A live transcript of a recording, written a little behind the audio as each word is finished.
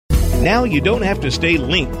Now you don't have to stay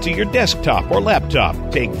linked to your desktop or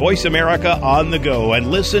laptop. Take Voice America on the go and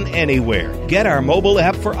listen anywhere. Get our mobile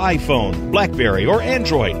app for iPhone, BlackBerry, or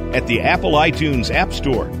Android at the Apple iTunes App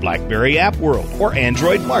Store, BlackBerry App World, or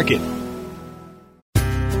Android Market.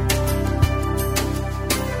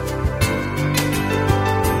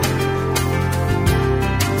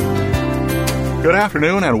 Good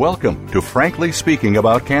afternoon and welcome to Frankly Speaking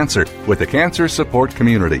About Cancer with the Cancer Support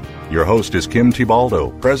Community. Your host is Kim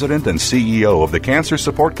Thiboldeaux, President and CEO of the Cancer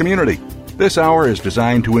Support Community. This hour is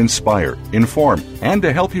designed to inspire, inform, and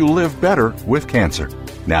to help you live better with cancer.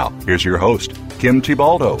 Now, here's your host, Kim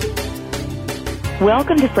Thiboldeaux.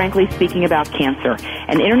 Welcome to Frankly Speaking About Cancer,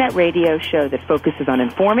 an internet radio show that focuses on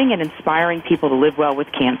informing and inspiring people to live well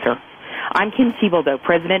with cancer. I'm Kim Thiboldeaux,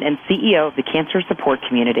 President and CEO of the Cancer Support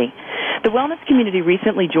Community. The wellness community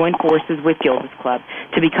recently joined forces with Gilda's Club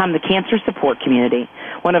to become the Cancer Support Community,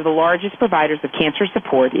 one of the largest providers of cancer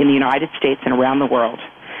support in the United States and around the world.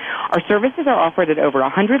 Our services are offered at over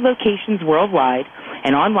 100 locations worldwide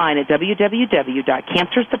and online at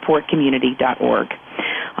www.cancersupportcommunity.org.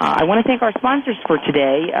 I want to thank our sponsors for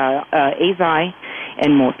today, Eisai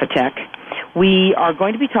and Morphotek. We are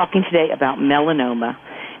going to be talking today about melanoma.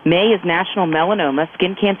 May is National Melanoma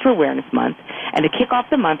Skin Cancer Awareness Month, and to kick off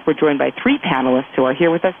the month, we're joined by three panelists who are here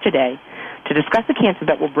with us today to discuss a cancer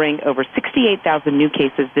that will bring over 68,000 new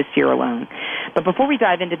cases this year alone. But before we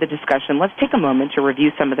dive into the discussion, let's take a moment to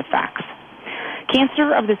review some of the facts.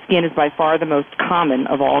 Cancer of the skin is by far the most common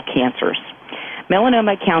of all cancers.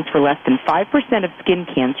 Melanoma accounts for less than 5% of skin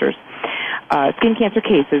cancer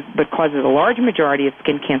cases, but causes a large majority of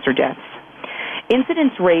skin cancer deaths.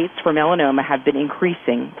 Incidence rates for melanoma have been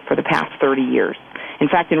increasing for the past 30 years. In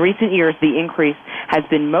fact, in recent years, the increase has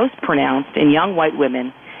been most pronounced in young white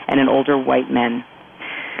women and in older white men.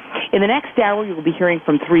 In the next hour, you will be hearing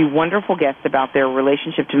from three wonderful guests about their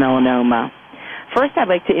relationship to melanoma. First, I'd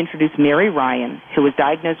like to introduce Mary Ryan, who was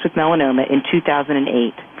diagnosed with melanoma in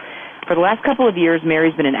 2008. For the last couple of years,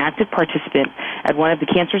 Mary's been an active participant at one of the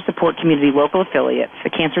Cancer Support Community local affiliates, the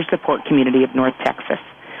Cancer Support Community of North Texas.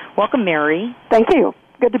 Welcome, Mary. Thank you.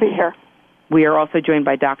 Good to be here. We are also joined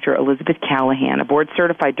by Dr. Elizabeth Callahan, a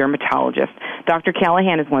board-certified dermatologist. Dr.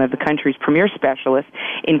 Callahan is one of the country's premier specialists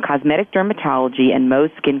in cosmetic dermatology and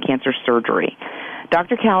Mohs skin cancer surgery.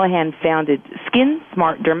 Dr. Callahan founded Skin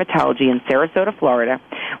Smart Dermatology in Sarasota, Florida,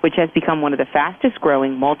 which has become one of the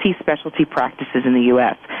fastest-growing multi-specialty practices in the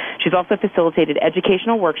U.S. She's also facilitated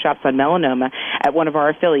educational workshops on melanoma at one of our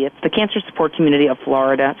affiliates, the Cancer Support Community of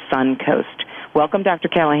Florida Sun Coast. Welcome, Dr.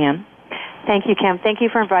 Callahan. Thank you, Kim. Thank you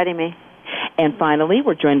for inviting me. And finally,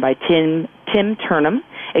 we're joined by Tim Turnham,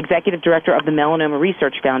 Executive Director of the Melanoma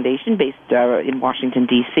Research Foundation based in Washington,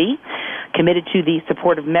 D.C., committed to the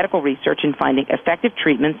support of medical research in finding effective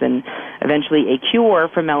treatments and eventually a cure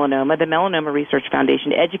for melanoma. The Melanoma Research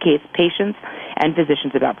Foundation educates patients and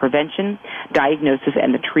physicians about prevention, diagnosis,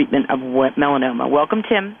 and the treatment of melanoma. Welcome,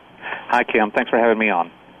 Tim. Hi, Kim. Thanks for having me on.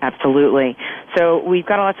 Absolutely. So we've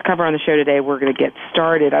got a lot to cover on the show today. We're going to get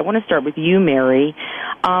started. I want to start with you, Mary.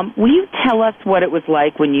 Will you tell us what it was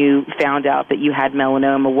like when you found out that you had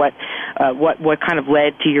melanoma? What kind of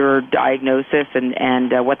led to your diagnosis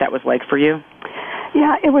and what that was like for you?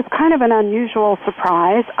 Yeah, it was kind of an unusual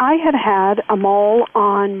surprise. I had a mole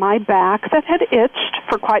on my back that had itched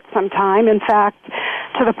for quite some time. In fact,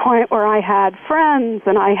 to the point where I had friends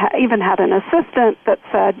and I even had an assistant that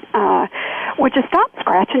said, would you stop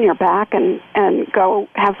scratching your back and go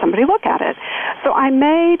have somebody look at it? So I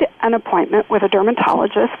made an appointment with a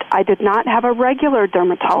dermatologist. I did not have a regular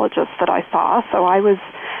dermatologist that I saw, so I was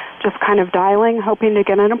just kind of dialing, hoping to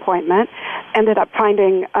get an appointment. Ended up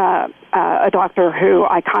finding a doctor who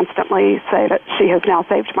I constantly say that she has now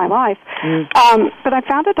saved my life. But I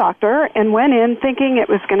found a doctor and went in thinking it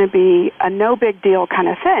was going to be a no big deal kind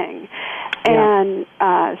of thing. And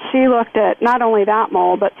she looked at not only that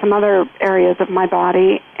mole, but some other areas of my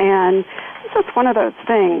body, and it's just one of those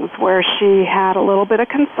things where she had a little bit of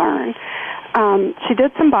concern. She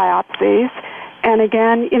did some biopsies, and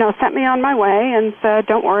again, sent me on my way and said,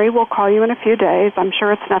 don't worry, we'll call you in a few days. I'm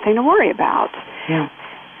sure it's nothing to worry about. Yeah.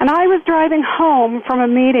 And I was driving home from a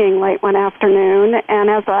meeting late one afternoon, and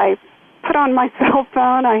as I put on my cell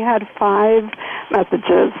phone, I had 5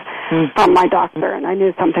 messages from my doctor, and I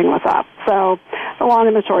knew something was up. So the long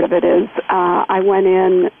and the short of it is I went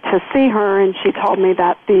in to see her, and she told me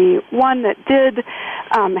that the one that did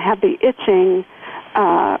have the itching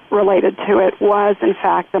related to it was, in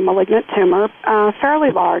fact, a malignant tumor,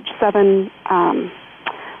 fairly large, 7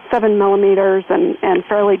 millimeters and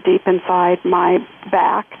fairly deep inside my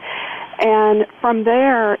back. And from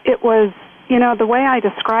there, it was, the way I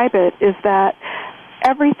describe it is that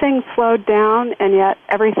everything slowed down and yet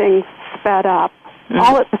everything sped up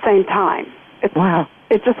all at the same time. Wow.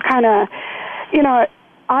 It just kind of,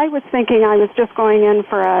 I was thinking I was just going in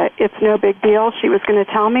for it's no big deal. She was going to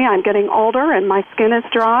tell me I'm getting older and my skin is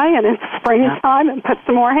dry and it's springtime and put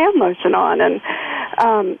some more hand lotion on. And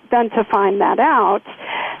then to find that out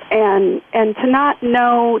and to not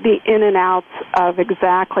know the in and outs of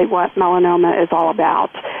exactly what melanoma is all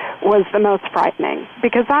about was the most frightening,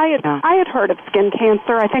 because I had heard of skin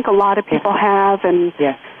cancer. I think a lot of people have, and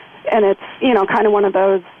it's kind of one of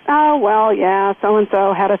those, oh well, yeah, so and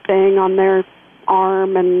so had a thing on their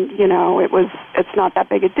arm, and it's not that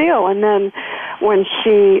big a deal. And then when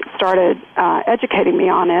she started educating me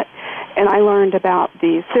on it, and I learned about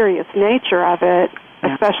the serious nature of it,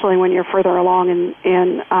 especially when you're further along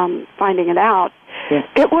in finding it out,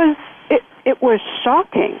 it was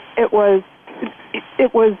shocking. It was.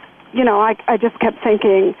 I just kept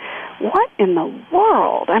thinking, what in the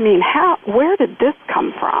world? I mean, where did this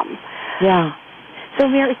come from? Yeah. So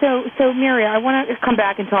Mary, I want to come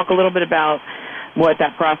back and talk a little bit about what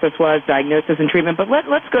that process was, diagnosis and treatment. But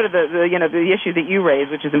let's go to the issue that you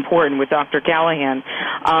raised, which is important with Dr. Callahan,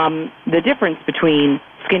 the difference between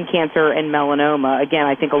skin cancer and melanoma. Again,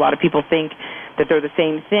 I think a lot of people think that they're the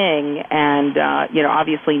same thing, and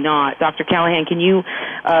obviously not. Dr. Callahan, can you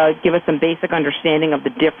give us some basic understanding of the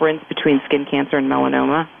difference between skin cancer and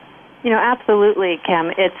melanoma? Absolutely,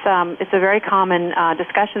 Kim. It's a very common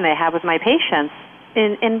discussion they have with my patients.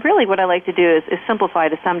 And really what I like to do is simplify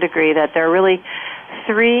to some degree that there are really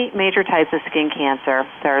three major types of skin cancer.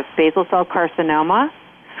 There's basal cell carcinoma,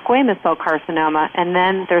 squamous cell carcinoma, and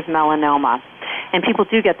then there's melanoma. And people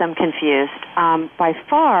do get them confused. By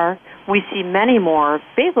far, we see many more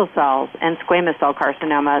basal cells and squamous cell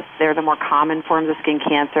carcinomas. They're the more common forms of skin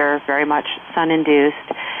cancer, very much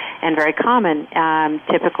sun-induced and very common.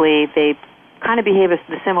 Typically, they kind of behave a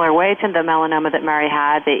similar way to the melanoma that Mary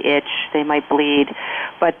had. They itch, they might bleed,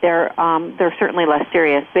 but they're certainly less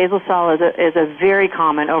serious. Basal cell is a very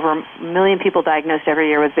common, over 1 million people diagnosed every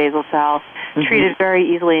year with basal cell, treated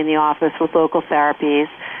very easily in the office with local therapies,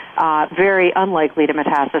 very unlikely to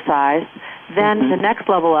metastasize. Then the next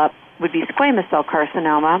level up would be squamous cell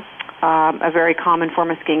carcinoma, a very common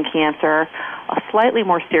form of skin cancer, a slightly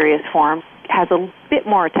more serious form, has a bit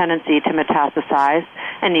more tendency to metastasize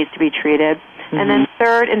and needs to be treated. And then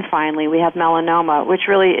third and finally, we have melanoma, which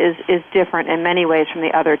really is different in many ways from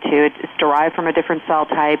the other two. It's derived from a different cell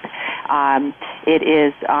type. It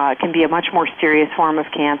is can be a much more serious form of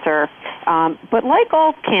cancer. But like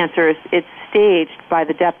all cancers, it's staged by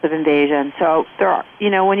the depth of invasion. So there are,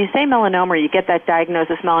 when you say melanoma, or you get that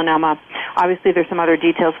diagnosis melanoma, obviously there's some other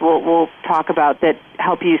details we'll talk about that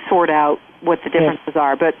help you sort out what the differences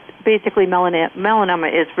are. But basically, melanoma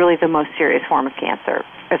is really the most serious form of cancer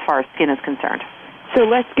as far as skin is concerned. So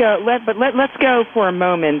let's go for a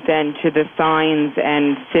moment then to the signs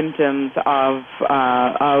and symptoms of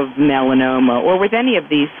melanoma, or with any of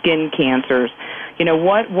these skin cancers.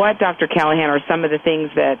 What Dr. Callahan are some of the things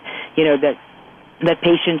that that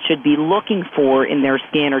patients should be looking for in their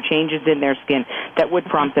skin, or changes in their skin that would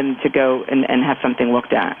prompt them to go and have something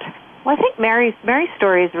looked at? Well, I think Mary's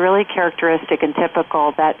story is really characteristic and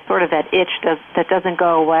typical, that sort of that itch that doesn't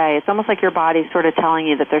go away. It's almost like your body's sort of telling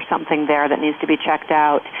you that there's something there that needs to be checked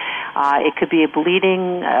out. It could be a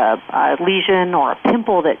bleeding lesion, or a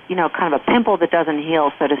pimple that, kind of a pimple that doesn't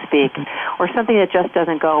heal, so to speak, or something that just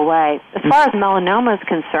doesn't go away. As far as melanoma is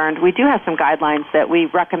concerned, we do have some guidelines that we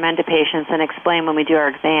recommend to patients and explain when we do our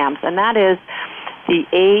exams, and that is the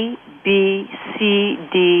A, B, C,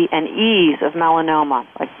 D, and E's of melanoma.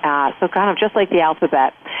 So kind of just like the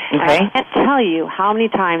alphabet. Okay. I can't tell you how many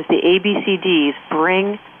times the A, B, C, Ds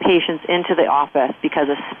bring patients into the office because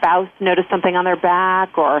a spouse noticed something on their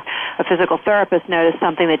back, or a physical therapist noticed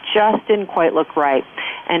something that just didn't quite look right.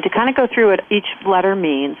 And to kind of go through what each letter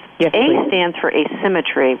means, A stands for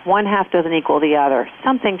asymmetry. One half doesn't equal the other.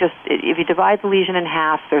 Something just, if you divide the lesion in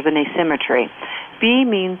half, there's an asymmetry. B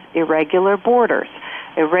means irregular borders.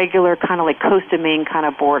 Irregular, kind of like Coast of Maine kind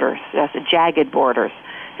of borders, jagged borders.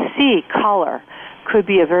 C, color. Could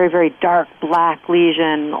be a very, very dark black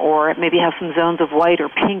lesion, or maybe have some zones of white or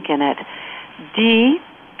pink in it. D,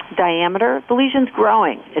 diameter. The lesion's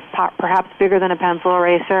growing. It's perhaps bigger than a pencil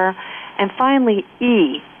eraser. And finally,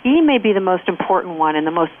 E. E may be the most important one and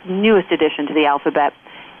the most newest addition to the alphabet.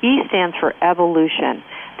 E stands for evolution.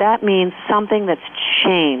 That means something that's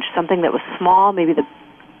changed, something that was small, maybe the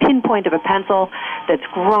pinpoint of a pencil, that's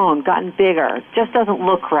grown, gotten bigger, just doesn't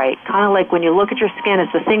look right. Kind of like when you look at your skin,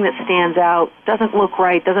 it's the thing that stands out, doesn't look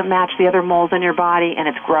right, doesn't match the other moles in your body, and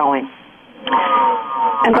it's growing.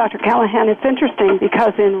 And Dr. Callahan, it's interesting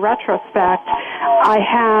because in retrospect, I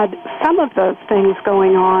had some of those things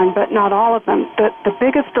going on, but not all of them. The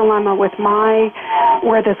biggest dilemma with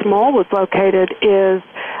where this mole was located is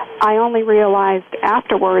I only realized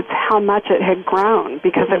afterwards how much it had grown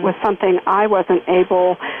because it was something I wasn't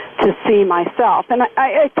able to see myself. And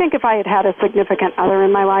I think if I had had a significant other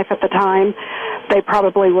in my life at the time, they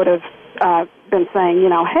probably would have been saying,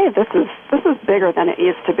 hey, this is bigger than it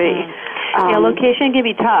used to be. Location can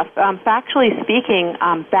be tough. Factually speaking,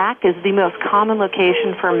 back is the most common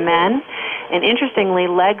location for men, and interestingly,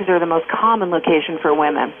 legs are the most common location for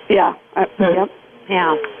women. Yeah. Yep.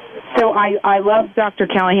 Yeah. So I love Dr.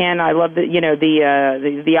 Callahan. I love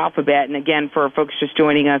the alphabet. And again, for folks just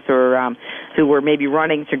joining us or who were maybe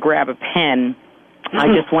running to grab a pen, I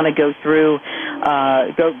just want to go through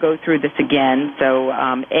this again. So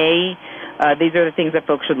A, these are the things that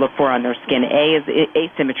folks should look for on their skin. A is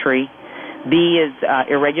asymmetry. B is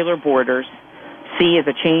irregular borders. C is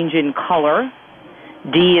a change in color.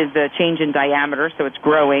 D is the change in diameter, so it's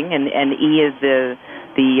growing, and E is the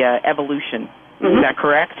evolution. Is that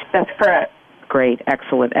correct? That's correct. Great,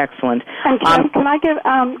 excellent. And Kim, can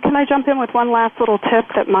I jump in with one last little tip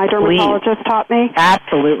that my dermatologist taught me?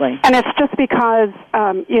 Absolutely. And it's just because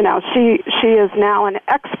she is now an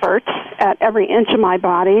expert at every inch of my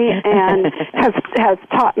body and has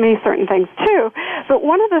taught me certain things too. But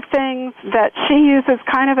one of the things that she uses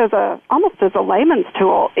kind of almost as a layman's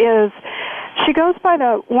tool is she goes by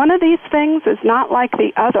one of these things is not like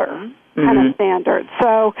the other. Kind of standard.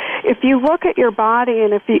 So if you look at your body,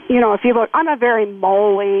 and if you look, I'm a very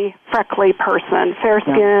moly, freckly person, fair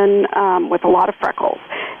skin with a lot of freckles,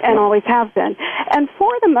 and always have been. And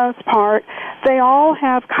for the most part, they all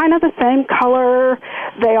have kind of the same color.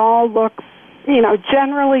 They all look,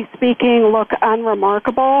 generally speaking, look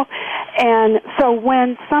unremarkable. And so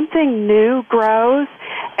when something new grows,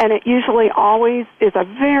 and it usually always is a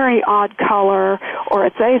very odd color, or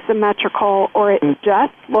it's asymmetrical, or it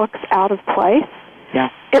just looks out of place. Yeah.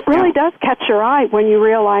 It really does catch your eye when you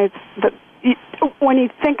realize that when you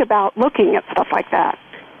think about looking at stuff like that.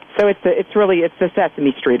 So it's the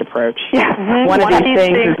Sesame Street approach. Yeah. One of these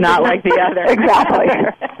things is not like the other. Exactly.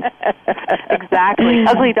 Exactly.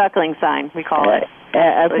 Ugly duckling sign, we call it.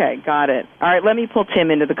 Okay, got it. All right, let me pull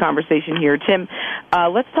Tim into the conversation here. Tim,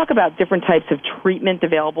 let's talk about different types of treatment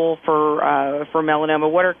available for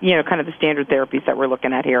melanoma. What are kind of the standard therapies that we're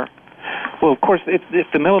looking at here? Well, of course, if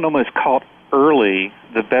the melanoma is caught early,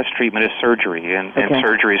 the best treatment is surgery, and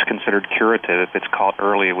surgery is considered curative if it's caught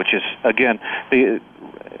early, which is, again,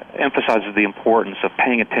 emphasizes the importance of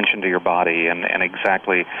paying attention to your body and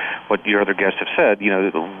exactly what your other guests have said,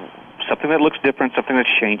 something that looks different, something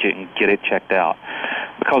that's changing, get it checked out.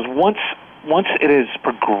 Because once it has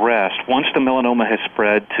progressed, once the melanoma has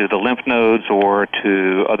spread to the lymph nodes or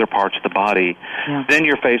to other parts of the body, then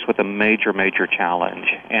you're faced with a major, major challenge.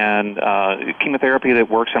 And chemotherapy that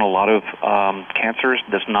works in a lot of cancers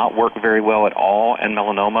does not work very well at all in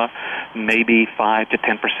melanoma. Maybe 5 to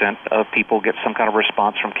 10% of people get some kind of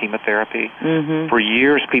response from chemotherapy. Mm-hmm. For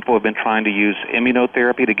years, people have been trying to use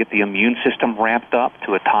immunotherapy to get the immune system ramped up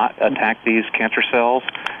to attack these cancer cells,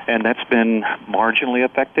 and that's been marginally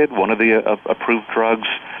effective. One of the approved drugs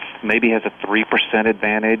maybe has a 3%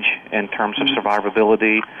 advantage in terms of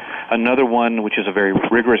survivability. Another one, which is a very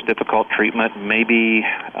rigorous, difficult treatment, maybe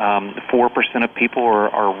 4% of people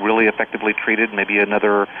are really effectively treated. Maybe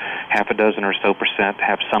another half a dozen or so percent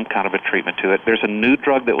have some kind of a treatment to it. There's a new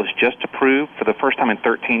drug that was just approved. For the first time in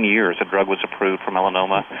 13 years, a drug was approved for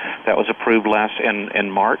melanoma. That was approved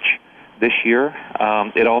in March this year.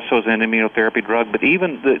 It also is an immunotherapy drug, but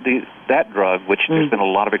even that drug, which there's been a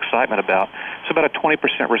lot of excitement about, it's about a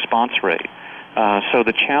 20% response rate. So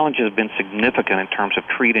the challenge has been significant in terms of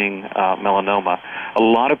treating melanoma. A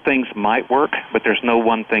lot of things might work, but there's no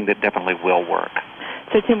one thing that definitely will work.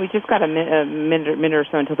 So, Tim, we just got a minute or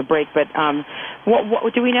so until the break, but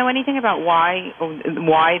what, do we know anything about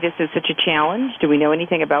why this is such a challenge? Do we know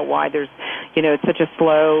anything about why there's, it's such a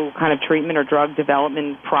slow kind of treatment or drug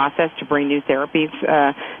development process to bring new therapies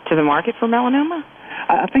to the market for melanoma?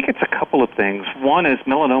 I think it's a couple of things. One is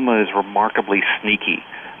melanoma is remarkably sneaky.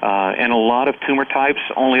 In a lot of tumor types,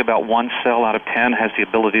 only about 1 cell out of 10 has the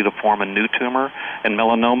ability to form a new tumor. In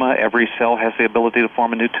melanoma, every cell has the ability to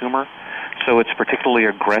form a new tumor. So it's particularly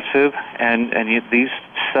aggressive, and yet these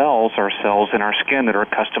cells are cells in our skin that are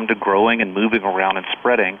accustomed to growing and moving around and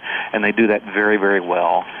spreading, and they do that very, very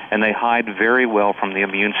well. And they hide very well from the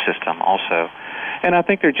immune system also. And I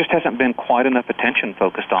think there just hasn't been quite enough attention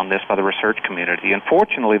focused on this by the research community. And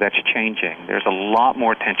fortunately, that's changing. There's a lot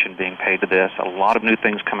more attention being paid to this, a lot of new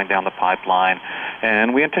things coming down the pipeline,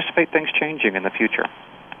 and we anticipate things changing in the future.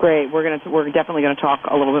 Great. We're definitely going to talk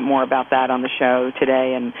a little bit more about that on the show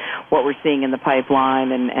today, and what we're seeing in the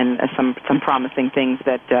pipeline, and some promising things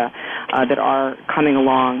that are coming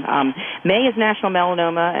along. May is National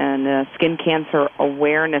Melanoma and Skin Cancer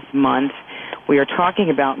Awareness Month. We are talking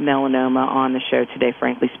about melanoma on the show today,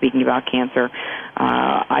 frankly speaking about cancer.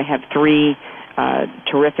 I have three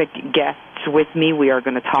terrific guests with me. We are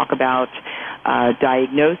going to talk about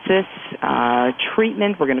diagnosis,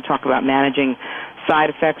 treatment. We're going to talk about managing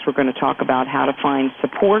side effects. We're going to talk about how to find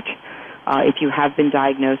support if you have been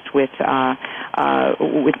diagnosed with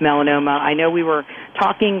melanoma. I know we were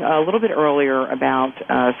talking a little bit earlier about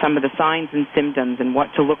some of the signs and symptoms and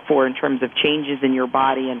what to look for in terms of changes in your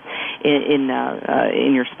body and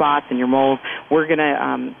in your spots and your moles. We're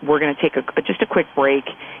gonna take just a quick break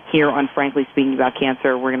here on Frankly Speaking About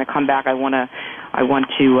Cancer. We're going to come back. I want to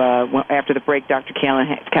after the break, Dr.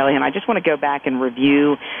 Callahan, I just want to go back and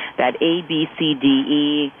review that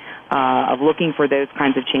ABCDE of looking for those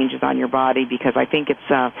kinds of changes on your body, because I think it's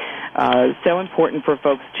so important for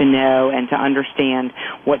folks to know and to understand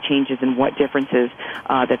what changes and what differences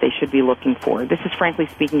that they should be looking for. This is Frankly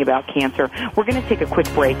Speaking About Cancer. We're going to take a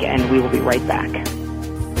quick break, and we will be right back.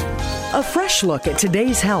 A fresh look at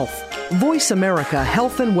today's health. Voice America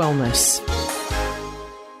Health and Wellness.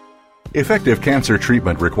 Effective cancer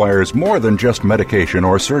treatment requires more than just medication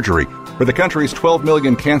or surgery. For the country's 12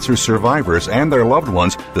 million cancer survivors and their loved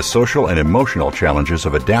ones, the social and emotional challenges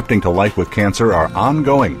of adapting to life with cancer are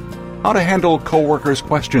ongoing. How to handle coworkers'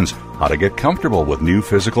 questions, how to get comfortable with new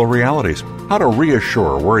physical realities, how to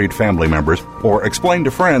reassure worried family members, or explain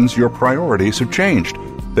to friends your priorities have changed.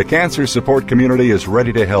 The Cancer Support Community is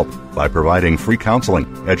ready to help by providing free counseling,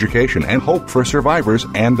 education, and hope for survivors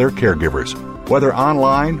and their caregivers. Whether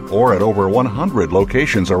online or at over 100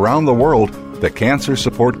 locations around the world, the Cancer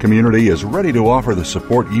Support Community is ready to offer the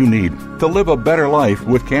support you need to live a better life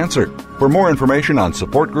with cancer. For more information on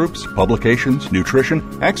support groups, publications, nutrition,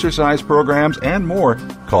 exercise programs, and more,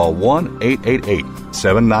 call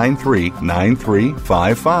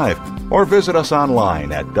 1-888-793-9355 or visit us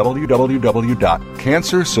online at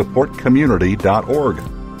www.cancersupportcommunity.org.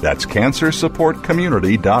 That's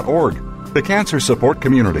cancersupportcommunity.org. The Cancer Support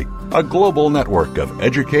Community, a global network of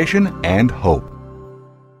education and hope.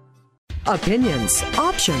 Opinions,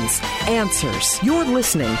 options, answers. You're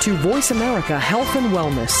listening to Voice America Health and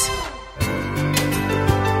Wellness.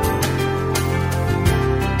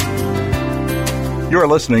 You're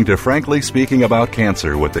listening to Frankly Speaking About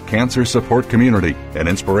Cancer with the Cancer Support Community, an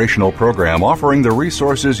inspirational program offering the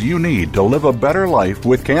resources you need to live a better life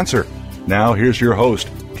with cancer. Now here's your host,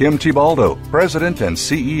 Kim Tibaldo, President and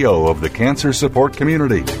CEO of the Cancer Support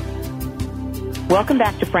Community. Welcome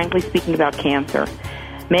back to Frankly Speaking About Cancer.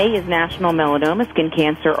 May is National Melanoma Skin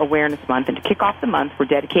Cancer Awareness Month, and to kick off the month, we're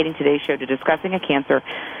dedicating today's show to discussing a cancer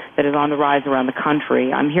that is on the rise around the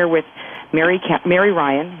country. I'm here with Mary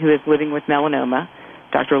Ryan, who is living with melanoma,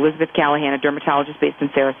 Dr. Elizabeth Callahan, a dermatologist based in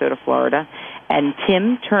Sarasota, Florida, and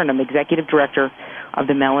Tim Turnham, Executive Director of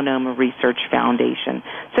the Melanoma Research Foundation.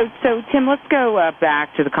 So Tim, let's go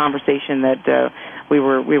back to the conversation that we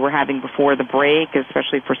were having before the break,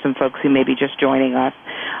 especially for some folks who may be just joining us.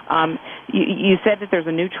 You said that there's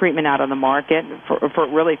a new treatment out on the market for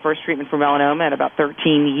really first treatment for melanoma in about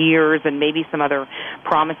 13 years, and maybe some other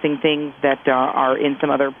promising things that are in some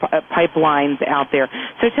other pipelines out there.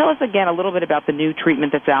 So tell us again a little bit about the new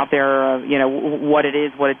treatment that's out there. What it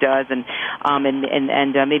is, what it does, and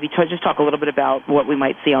maybe just talk a little bit about what we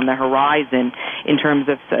might see on the horizon in terms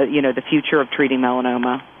of the future of treating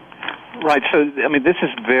melanoma. Right. So, this is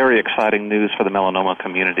very exciting news for the melanoma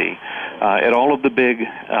community. At all of the big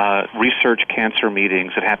research cancer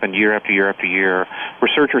meetings that happen year after year after year,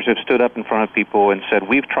 researchers have stood up in front of people and said,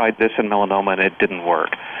 we've tried this in melanoma and it didn't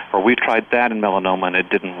work, or we've tried that in melanoma and it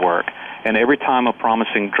didn't work. And every time a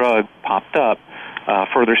promising drug popped up,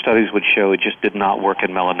 further studies would show it just did not work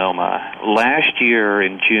in melanoma. Last year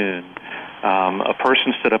in June, a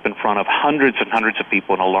person stood up in front of hundreds and hundreds of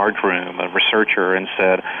people in a large room, a researcher, and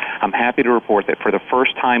said, I'm happy to report that for the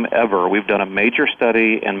first time ever, we've done a major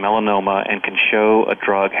study in melanoma and can show a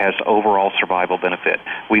drug has overall survival benefit.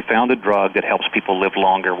 We found a drug that helps people live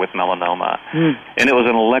longer with melanoma. And it was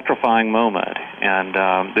an electrifying moment. And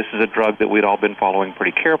this is a drug that we'd all been following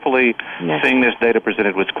pretty carefully. Yes. Seeing this data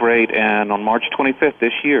presented was great. And on March 25th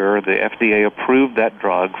this year, the FDA approved that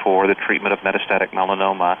drug for the treatment of metastatic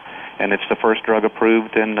melanoma. And it's the first drug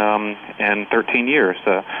approved in 13 years.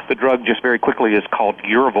 The drug, just very quickly, is called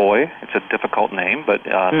Yervoy. It's a difficult name, but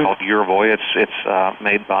called Yervoy. It's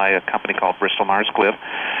made by a company called Bristol Myers Squibb,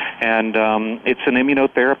 and it's an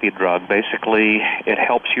immunotherapy drug. Basically, it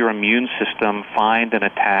helps your immune system find and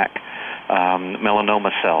attack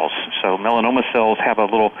melanoma cells. So melanoma cells have a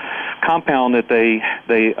little compound that they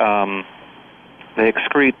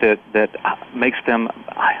excrete that makes them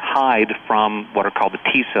hide from what are called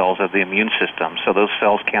the T cells of the immune system. So those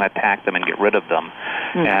cells can't attack them and get rid of them.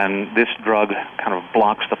 And this drug kind of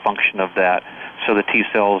blocks the function of that, so the T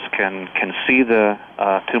cells can see the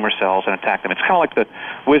tumor cells and attack them. It's kind of like the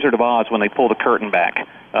Wizard of Oz when they pull the curtain back.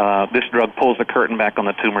 This drug pulls the curtain back on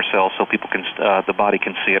the tumor cells so people can, the body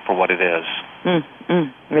can see it for what it is.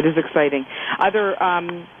 It is exciting.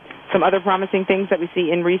 Some other promising things that we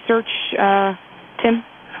see in research, Tim?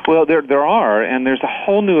 Well, there are, and there's a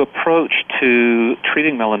whole new approach to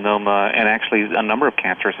treating melanoma and actually a number of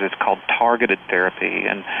cancers. It's called targeted therapy.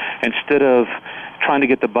 And instead of trying to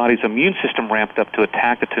get the body's immune system ramped up to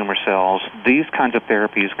attack the tumor cells, these kinds of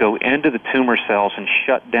therapies go into the tumor cells and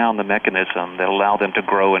shut down the mechanism that allow them to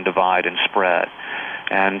grow and divide and spread.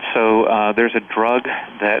 And so there's a drug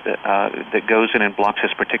that goes in and blocks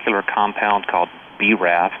this particular compound called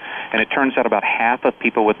BRAF, and it turns out about half of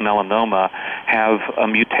people with melanoma have a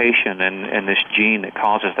mutation in this gene that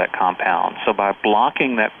causes that compound. So by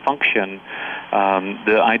blocking that function,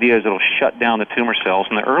 the idea is it'll shut down the tumor cells,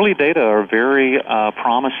 and the early data are very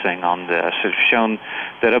promising on this. It's shown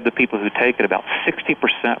that of the people who take it, about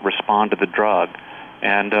 60% respond to the drug.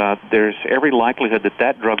 And there's every likelihood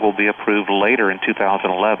that drug will be approved later in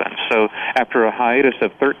 2011. So after a hiatus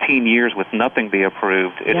of 13 years with nothing be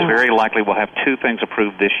approved, it's very likely we'll have two things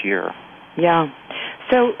approved this year. Yeah.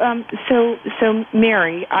 So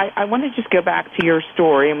Mary, I want to just go back to your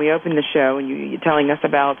story, and we opened the show, and you telling us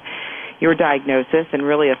about your diagnosis and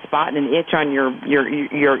really a spot and an itch on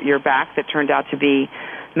your back that turned out to be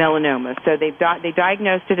melanoma. So they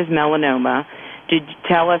diagnosed it as melanoma. Did you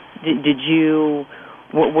tell us?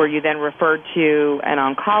 Were you then referred to an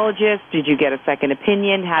oncologist? Did you get a second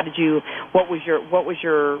opinion? What was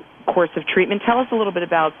your course of treatment? Tell us a little bit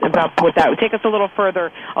about what that would take us a little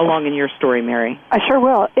further along in your story, Mary. I sure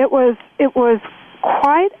will. It was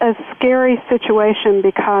quite a scary situation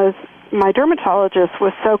because my dermatologist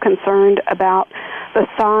was so concerned about the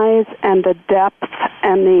size and the depth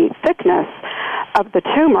and the thickness of the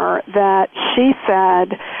tumor that she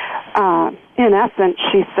said, in essence,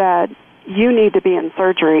 she said, you need to be in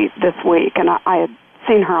surgery this week. And I had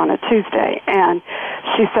seen her on a Tuesday, and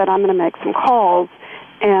she said, I'm going to make some calls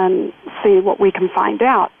and see what we can find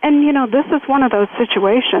out. And, this is one of those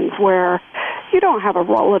situations where you don't have a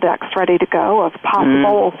Rolodex ready to go of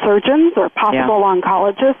possible surgeons or possible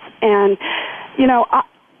oncologists. And,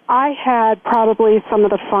 I had probably some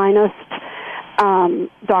of the finest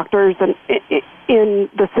doctors in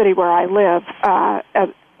the city where I live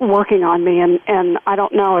working on me, and I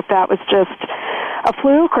don't know if that was just a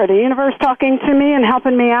fluke or the universe talking to me and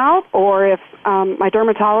helping me out, or if my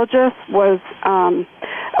dermatologist was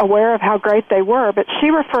aware of how great they were, but she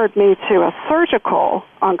referred me to a surgical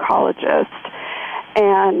oncologist,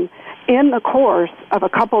 and in the course of a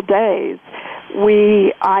couple days,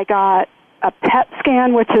 I got a PET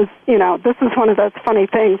scan, which is, this is one of those funny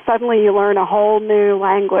things. Suddenly you learn a whole new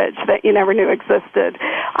language that you never knew existed.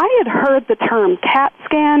 I had heard the term CAT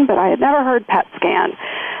scan, but I had never heard PET scan.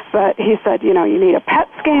 But he said, you need a PET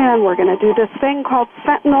scan. We're going to do this thing called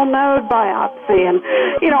sentinel node biopsy. And,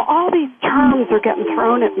 all these terms are getting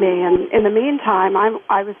thrown at me. And in the meantime,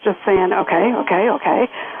 I was just saying, okay,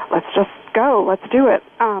 let's just go. Let's do it.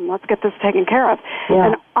 Let's get this taken care of. Yeah.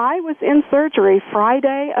 And I was in surgery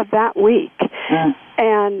Friday of that week. Yeah.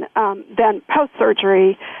 And then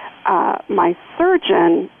post-surgery, my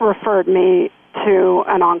surgeon referred me to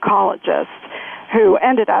an oncologist who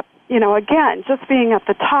ended up, again, just being at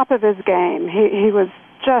the top of his game. He was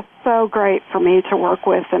just so great for me to work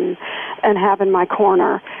with and have in my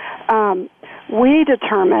corner. We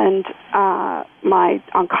determined, my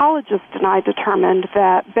oncologist and I determined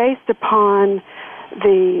that based upon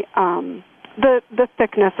the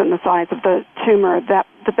thickness and the size of the tumor, that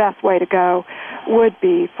the best way to go would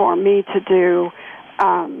be for me to do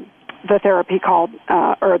the therapy called,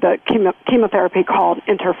 or the chemotherapy called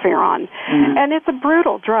interferon. Mm-hmm. And it's a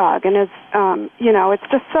brutal drug, and it's,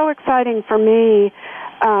 it's just so exciting for me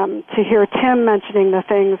to hear Tim mentioning the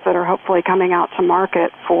things that are hopefully coming out to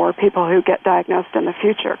market for people who get diagnosed in the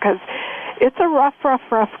future, because it's a rough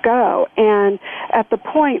go. And at the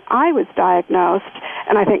point I was diagnosed,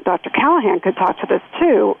 and I think Dr. Callahan could talk to this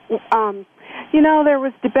too, there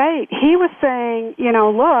was debate. He was saying,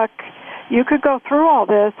 look, you could go through all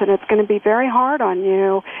this, and it's going to be very hard on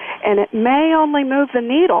you, and it may only move the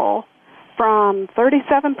needle from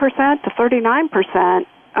 37% to 39%,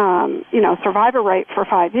 survivor rate for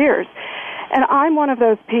 5 years. And I'm one of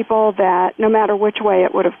those people that no matter which way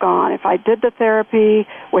it would have gone, if I did the therapy,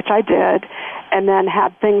 which I did, and then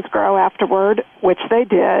had things grow afterward, which they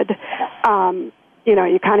did,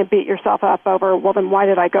 you kind of beat yourself up over, well, then why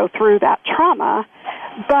did I go through that trauma?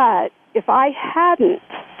 But if I hadn't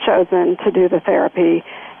chosen to do the therapy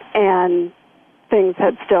and things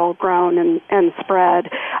had still grown and spread,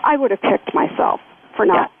 I would have kicked myself for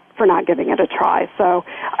not giving it a try. So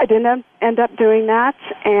I didn't end up doing that,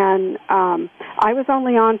 and I was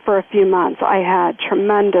only on for a few months. I had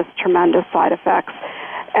tremendous side effects,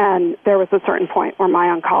 and there was a certain point where my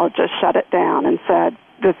oncologist shut it down and said,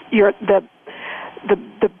 the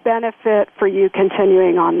benefit for you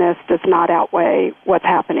continuing on this does not outweigh what's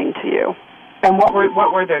happening to you. And what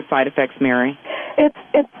were those side effects, Mary?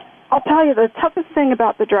 It's I'll tell you, the toughest thing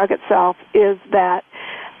about the drug itself is that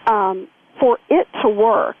for it to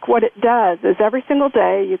work, what it does is every single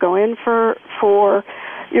day you go in for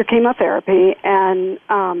your chemotherapy, and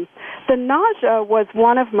the nausea was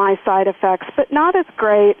one of my side effects, but not as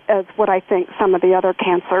great as what I think some of the other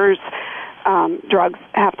cancers drugs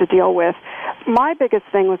have to deal with. My biggest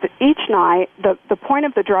thing was that each night, the point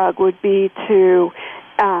of the drug would be to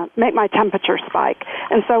make my temperature spike.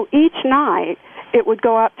 And so each night, it would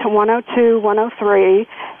go up to 102, 103,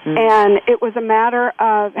 and it was a matter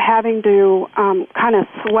of having to kind of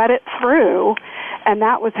sweat it through, and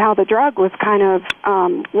that was how the drug was kind of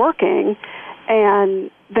working.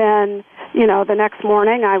 And then, the next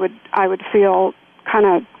morning I would feel kind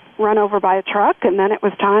of run over by a truck, and then it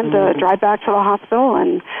was time to drive back to the hospital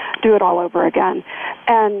and do it all over again.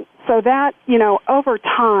 And so that, over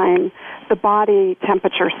time, the body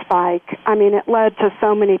temperature spike, it led to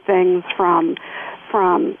so many things from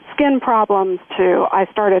skin problems to I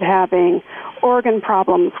started having organ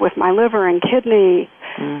problems with my liver and kidney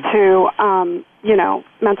to,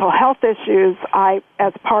 mental health issues. I,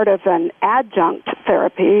 as part of an adjunct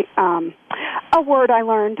therapy, a word I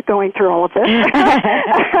learned going through all of this,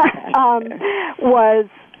 was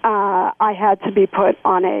I had to be put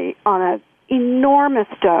on a enormous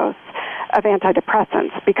dose of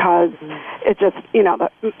antidepressants because it just,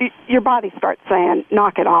 your body starts saying,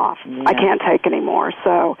 knock it off. Yeah. I can't take anymore.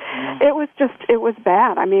 So it was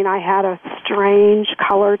bad. I had a strange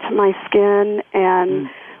color to my skin and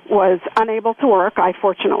was unable to work. I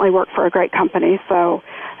fortunately worked for a great company, so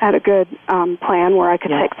I had a good plan where I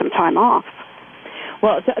could take some time off.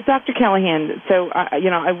 Well, Dr. Callahan, so,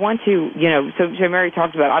 I want to, so Mary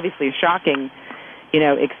talked about obviously a shocking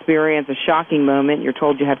experience, a shocking moment. You're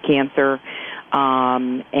told you have cancer,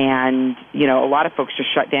 and, a lot of folks just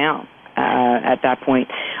shut down at that point.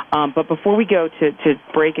 But before we go to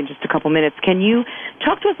break in just a couple minutes, can you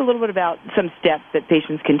talk to us a little bit about some steps that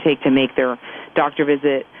patients can take to make their doctor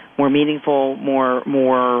visit more meaningful, more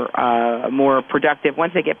productive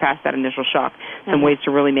once they get past that initial shock, some ways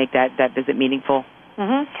to really make that visit meaningful?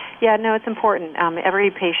 Mm-hmm. Yeah, no, it's important.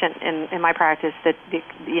 Every patient in my practice that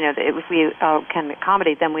if we can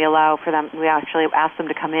accommodate them, we allow for them. We actually ask them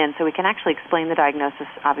to come in so we can actually explain the diagnosis,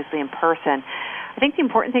 obviously in person. I think the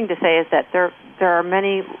important thing to say is that there are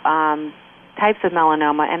many types of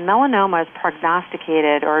melanoma, and melanoma is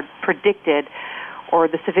prognosticated or predicted, or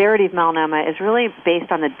the severity of melanoma is really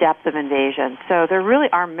based on the depth of invasion. So there really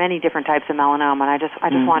are many different types of melanoma, and I just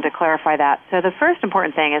wanted to clarify that. So the first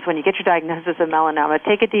important thing is when you get your diagnosis of melanoma,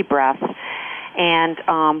 take a deep breath and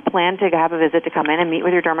plan to have a visit to come in and meet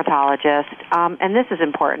with your dermatologist. And this is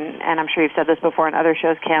important, and I'm sure you've said this before in other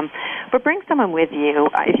shows, Kim, but bring someone with you,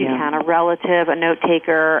 if you can, a relative, a note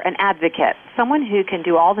taker, an advocate, someone who can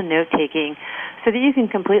do all the note-taking so that you can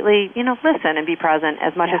completely, listen and be present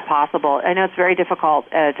as much as possible. I know it's very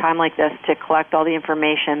difficult at a time like this to collect all the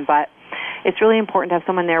information, but it's really important to have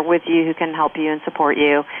someone there with you who can help you and support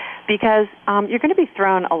you because you're going to be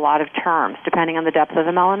thrown a lot of terms depending on the depth of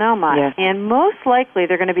the melanoma. Yes. And most likely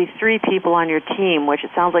there are going to be 3 people on your team, which it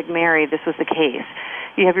sounds like, Mary, this was the case.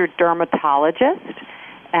 You have your dermatologist,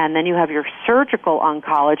 and then you have your surgical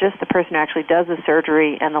oncologist, the person who actually does the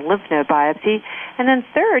surgery and the lymph node biopsy. And then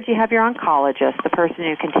third, you have your oncologist, the person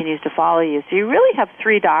who continues to follow you. So you really have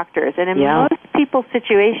 3 doctors. And in most people's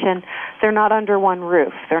situation, they're not under one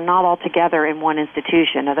roof. They're not all together in one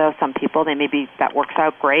institution, although some people, that works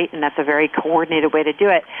out great, and that's a very coordinated way to do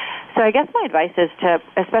it. So I guess my advice is to,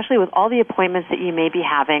 especially with all the appointments that you may be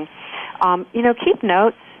having, keep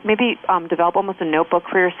notes. maybe develop almost a notebook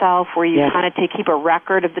for yourself where you kind of keep a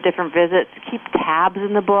record of the different visits, keep tabs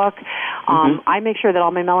in the book. I make sure that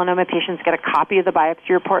all my melanoma patients get a copy of the biopsy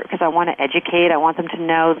report because I want to educate. I want them to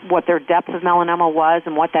know what their depth of melanoma was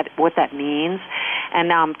and what that means.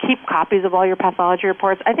 And keep copies of all your pathology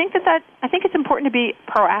reports. I think it's important to be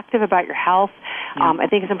proactive about your health. I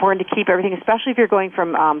think it's important to keep everything, especially if you're going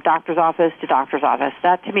from doctor's office to doctor's office.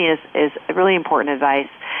 That to me is really important advice.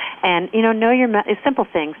 And know your simple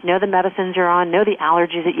things. Know the medicines you're on. Know the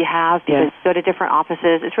allergies that you have. Because you go to different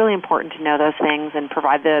offices. It's really important to know those things and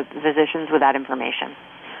provide the physicians with that information.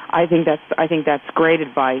 I think that's great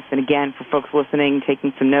advice. And again, for folks listening,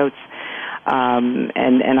 taking some notes.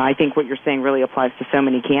 And I think what you're saying really applies to so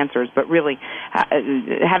many cancers, but really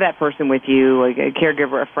have that person with you, like a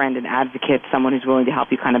caregiver, a friend, an advocate, someone who's willing to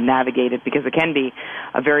help you kind of navigate it, because it can be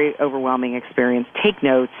a very overwhelming experience. Take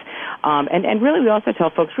notes. And really we also tell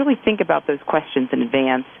folks, really think about those questions in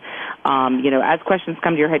advance. As questions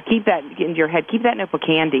come to your head, keep that into your head. Keep that notebook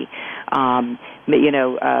handy. As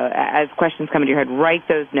questions come into your head, write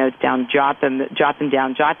those notes down, jot them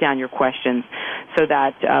down, jot down your questions, so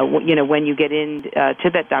that when you get in to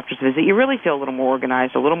that doctor's visit, you really feel a little more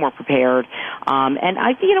organized, a little more prepared.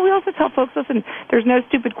 We also tell folks, listen, there's no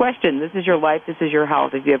stupid question. This is your life. This is your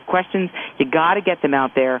health. If you have questions, you got to get them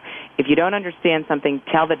out there. If you don't understand something,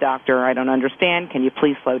 tell the doctor, I don't understand. Can you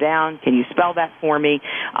please slow down? Can you spell that for me?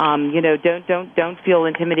 Don't feel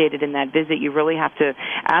intimidated in that visit. You really have to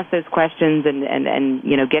ask those questions and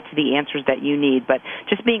get to the answers that you need. But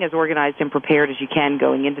just being as organized and prepared as you can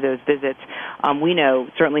going into those visits, we know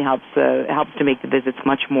certainly helps to make the visits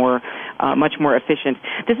much more efficient.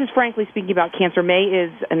 This is Frankly Speaking About Cancer. May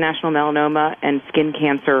is a National Melanoma and Skin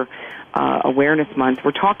Cancer Awareness Month.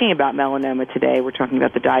 We're talking about melanoma today. We're talking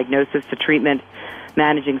about the diagnosis, the treatment,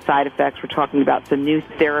 managing side effects. We're talking about some new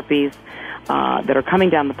therapies that are coming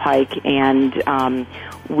down the pike, and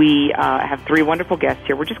we have three wonderful guests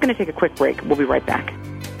here. We're just going to take a quick break. We'll be right back.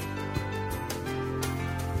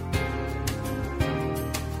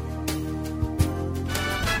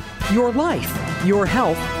 Your life, your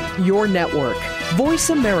health, your network. Voice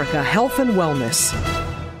America Health and Wellness.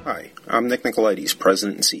 Hi, I'm Nick Nicolaides,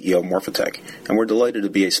 President and CEO of Morphotek, and we're delighted to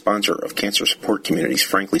be a sponsor of Cancer Support Community's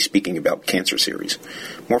Frankly Speaking About Cancer series.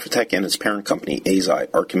 Morphotek and its parent company, Eisai,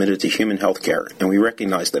 are committed to human health care, and we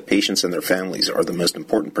recognize that patients and their families are the most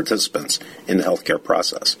important participants in the healthcare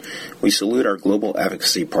process. We salute our global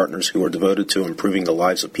advocacy partners who are devoted to improving the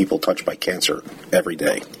lives of people touched by cancer every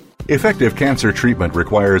day. Effective cancer treatment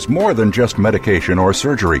requires more than just medication or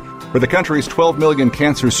surgery. For the country's 12 million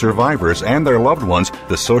cancer survivors and their loved ones,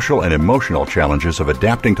 the social and emotional challenges of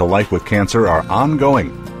adapting to life with cancer are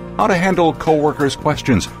ongoing. How to handle coworkers'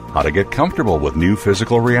 questions, how to get comfortable with new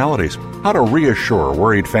physical realities, how to reassure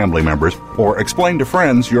worried family members, or explain to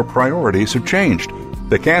friends your priorities have changed.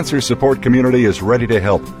 The Cancer Support Community is ready to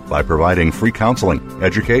help by providing free counseling,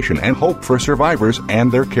 education, and hope for survivors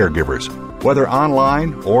and their caregivers. Whether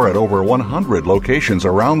online or at over 100 locations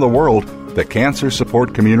around the world, the Cancer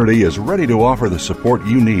Support Community is ready to offer the support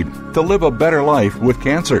you need to live a better life with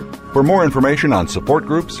cancer. For more information on support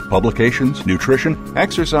groups, publications, nutrition,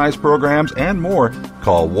 exercise programs, and more,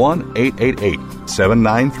 call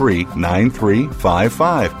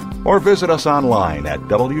 1-888-793-9355 or visit us online at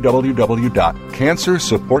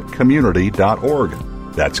www.cancersupportcommunity.org.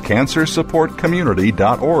 That's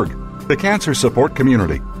cancersupportcommunity.org. The Cancer Support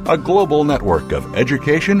Community, a global network of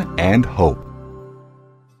education and hope.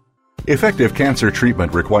 Effective cancer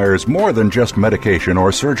treatment requires more than just medication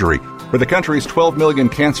or surgery. For the country's 12 million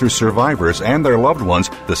cancer survivors and their loved ones,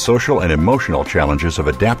 the social and emotional challenges of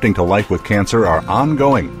adapting to life with cancer are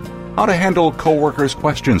ongoing. How to handle coworkers'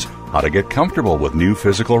 questions, how to get comfortable with new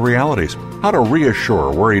physical realities, how to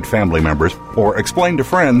reassure worried family members, or explain to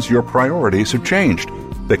friends your priorities have changed.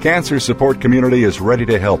 The Cancer Support Community is ready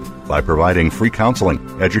to help by providing free counseling,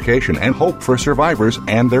 education, and hope for survivors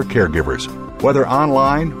and their caregivers. Whether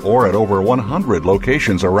online or at over 100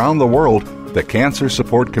 locations around the world, the Cancer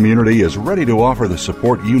Support Community is ready to offer the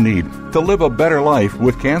support you need to live a better life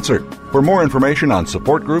with cancer. For more information on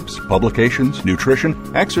support groups, publications,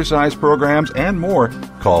 nutrition, exercise programs, and more,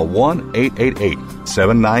 call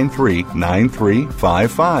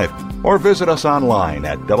 1-888-793-9355 or visit us online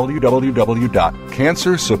at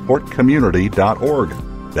www.cancersupportcommunity.org.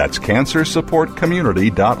 That's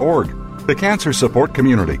cancersupportcommunity.org. The Cancer Support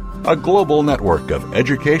Community, a global network of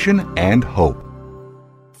education and hope.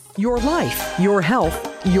 Your life, your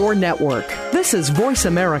health, your network. This is Voice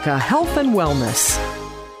America Health and Wellness.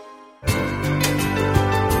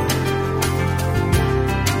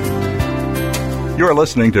 You're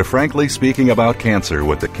listening to Frankly Speaking About Cancer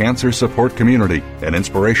with the Cancer Support Community, an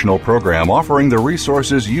inspirational program offering the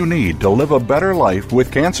resources you need to live a better life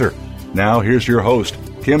with cancer. Now here's your host,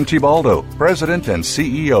 Kim Thiboldeaux, President and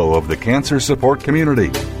CEO of the Cancer Support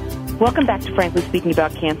Community. Welcome back to Frankly Speaking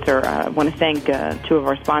About Cancer. I want to thank two of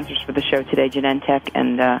our sponsors for the show today, Genentech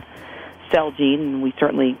and Celgene, and we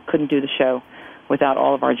certainly couldn't do the show without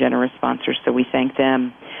all of our generous sponsors, so we thank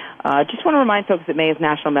them. Just want to remind folks that May is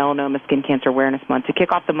National Melanoma Skin Cancer Awareness Month. To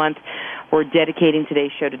kick off the month, we're dedicating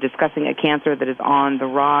today's show to discussing a cancer that is on the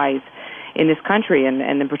rise in this country,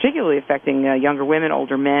 and particularly affecting younger women,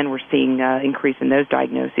 older men. We're seeing increase in those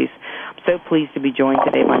diagnoses. I'm so pleased to be joined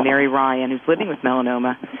today by Mary Ryan, who's living with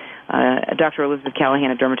melanoma, Dr. Elizabeth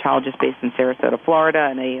Callahan, a dermatologist based in Sarasota, Florida,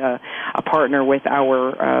 and a partner with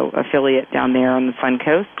our affiliate down there on the Sun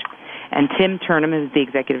Coast. And Tim Turnham is the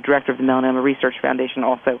Executive Director of the Melanoma Research Foundation,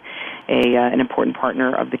 also an important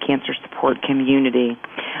partner of the Cancer Support Community.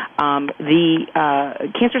 The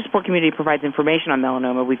Cancer Support Community provides information on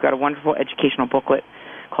melanoma. We've got a wonderful educational booklet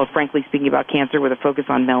called Frankly Speaking About Cancer with a focus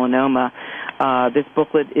on melanoma. This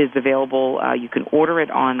booklet is available. You can order it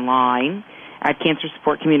online at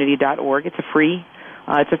cancersupportcommunity.org. It's a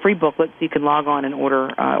free booklet, so you can log on and order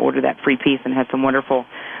that free piece, and have some wonderful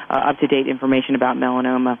up-to-date information about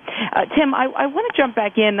melanoma. Tim, I want to jump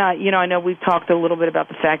back in. I know we've talked a little bit about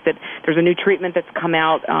the fact that there's a new treatment that's come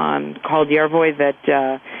out called Yervoy,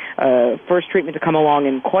 that first treatment to come along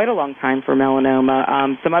in quite a long time for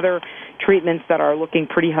melanoma. Some other treatments that are looking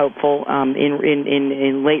pretty hopeful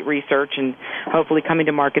in late research and hopefully coming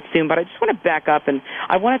to market soon. But I just want to back up, and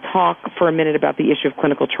I want to talk for a minute about the issue of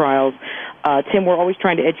clinical trials. Tim, we're always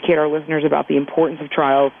trying to educate our listeners about the importance of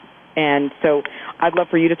trials, and so I'd love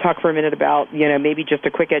for you to talk for a minute about, maybe just a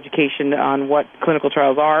quick education on what clinical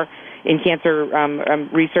trials are in cancer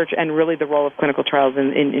research, and really the role of clinical trials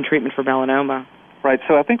in treatment for melanoma. Right,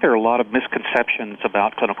 so I think there are a lot of misconceptions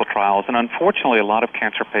about clinical trials, and unfortunately a lot of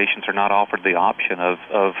cancer patients are not offered the option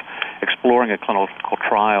of exploring a clinical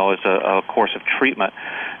trial as a course of treatment.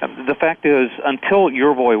 The fact is, until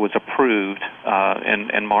Yervoy was approved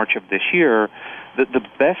in March of this year, the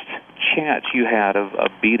best chance you had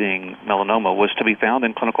of beating melanoma was to be found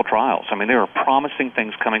in clinical trials. I mean, there are promising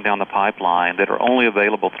things coming down the pipeline that are only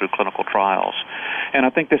available through clinical trials. And I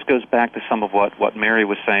think this goes back to some of what Mary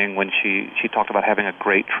was saying when she talked about having a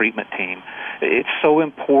great treatment team. It's so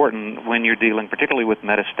important when you're dealing particularly with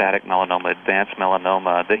metastatic melanoma, advanced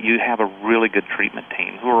melanoma, that you have a really good treatment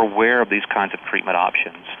team who are aware of these kinds of treatment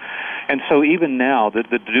options. And so even now,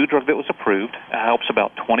 the new drug that was approved helps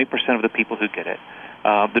about 20% of the people who get it.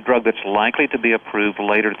 The drug that's likely to be approved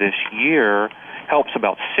later this year helps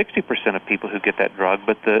about 60% of people who get that drug,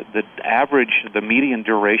 but the median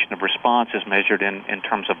duration of response is measured in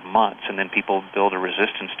terms of months, and then people build a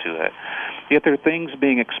resistance to it. Yet there are things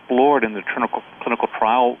being explored in the clinical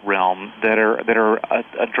trial realm that are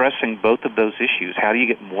addressing both of those issues. How do you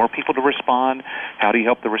get more people to respond? How do you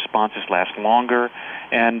help the responses last longer?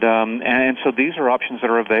 And so these are options that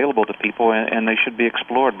are available to people, and they should be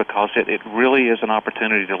explored because it really is an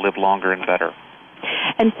opportunity to live longer and better.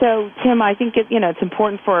 And so, Tim, I think it's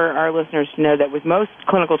important for our listeners to know that with most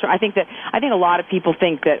clinical trials, I think a lot of people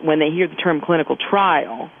think that when they hear the term clinical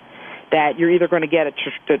trial, that you're either going to get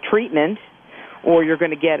a treatment or you're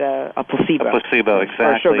going to get a placebo. A placebo, exactly.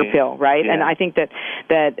 Or a sugar pill, right? Yeah. And I think that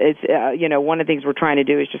it's one of the things we're trying to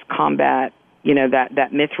do is just combat that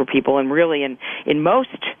myth for people. And really, in most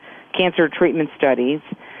cancer treatment studies,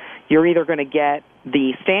 you're either going to get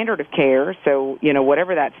the standard of care, so,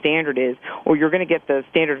 whatever that standard is, or you're going to get the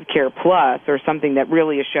standard of care plus, or something that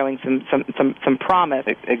really is showing some promise.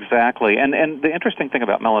 Exactly. And the interesting thing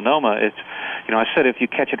about melanoma is, I said if you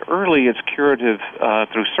catch it early, it's curative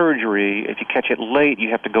through surgery. If you catch it late,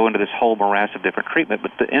 you have to go into this whole morass of different treatment.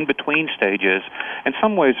 But the in-between stages, in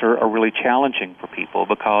some ways, are really challenging for people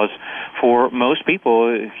because for most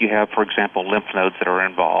people, if you have, for example, lymph nodes that are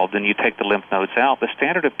involved and you take the lymph nodes out, the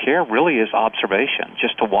standard of care really is observation,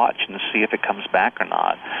 just to watch and to see if it comes back or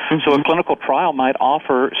not. Mm-hmm. So a clinical trial might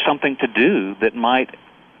offer something to do that might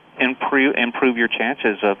improve your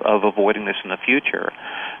chances of avoiding this in the future.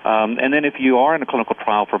 And then if you are in a clinical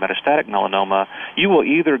trial for metastatic melanoma, you will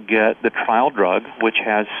either get the trial drug, which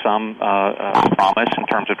has some promise in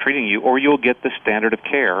terms of treating you, or you'll get the standard of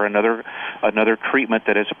care, another treatment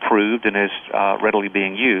that is approved and is readily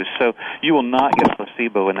being used. So you will not get a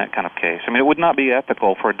placebo in that kind of case. I mean, it would not be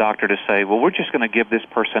ethical for a doctor to say, well, we're just going to give this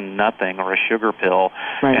person nothing or a sugar pill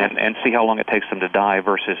and see how long it takes them to die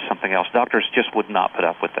versus something else. Doctors just would not put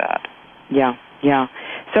up with that. Yeah. Yeah.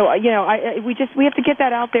 So, we have to get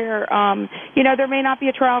that out there. There may not be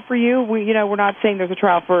a trial for you. We're not saying there's a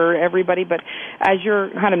trial for everybody, but as you're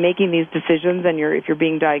kind of making these decisions and if you're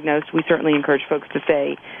being diagnosed, we certainly encourage folks to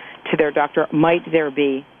say to their doctor, might there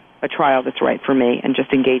be a trial that's right for me, and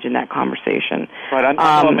just engage in that conversation. Right.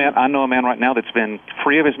 I know a man right now that's been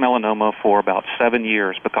free of his melanoma for about 7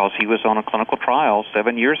 years because he was on a clinical trial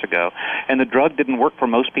 7 years ago, and the drug didn't work for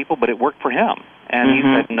most people, but it worked for him, and he's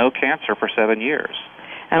had no cancer for 7 years.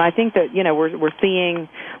 And I think that, we're seeing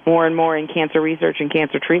more and more in cancer research and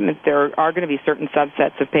cancer treatment, there are going to be certain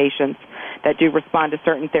subsets of patients that do respond to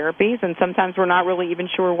certain therapies, and sometimes we're not really even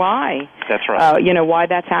sure why. That's right. Why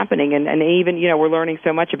that's happening. And even, we're learning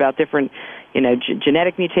so much about different,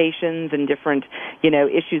 genetic mutations and different,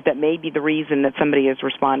 issues that may be the reason that somebody is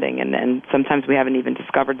responding, and sometimes we haven't even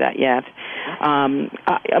discovered that yet.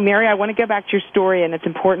 Mary, I want to go back to your story, and it's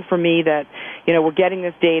important for me that, we're getting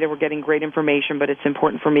this data, we're getting great information, but it's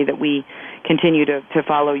important for me that we continue to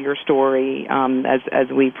follow your story as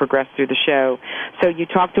we progress through the show. So you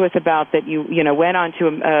talked to us about that you went on to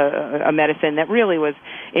a medicine that really was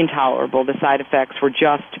intolerable. The side effects were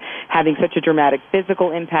just having such a dramatic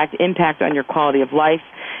physical impact on your quality of life,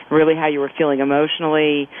 really how you were feeling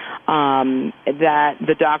emotionally, that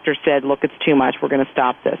the doctor said, look, it's too much, we're going to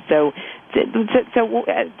stop this. So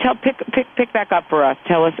pick back up for us.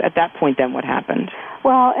 Tell us at that point then what happened.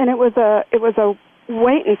 Well, and it was a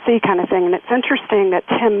wait and see kind of thing, and it's interesting that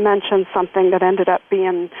Tim mentioned something that ended up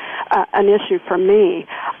being an issue for me.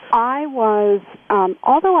 I was,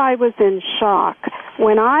 although I was in shock,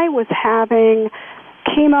 when I was having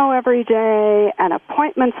chemo every day and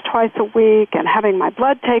appointments twice a week and having my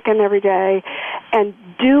blood taken every day and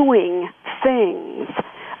doing things,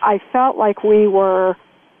 I felt like we were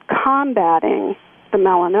combating the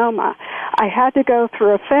melanoma. I had to go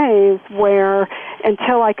through a phase where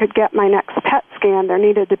until I could get my next PET scan, there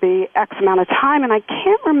needed to be X amount of time, and I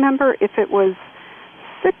can't remember if it was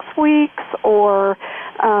 6 weeks or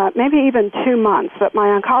maybe even 2 months, but my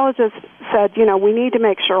oncologist said, we need to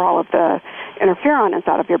make sure all of the interferon is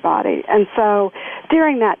out of your body. And so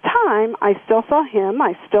during that time, I still saw him,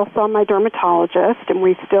 I still saw my dermatologist, and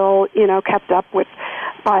we still, kept up with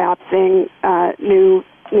biopsying new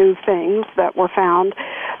things that were found.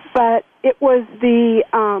 But it was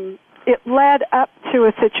it led up to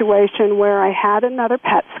a situation where I had another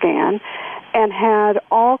PET scan and had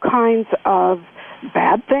all kinds of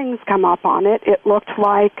bad things come up on it. It looked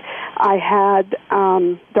like I had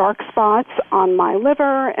dark spots on my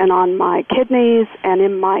liver and on my kidneys and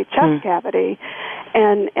in my chest cavity,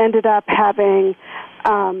 and ended up having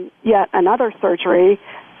yet another surgery,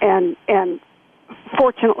 and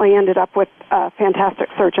fortunately ended up with a fantastic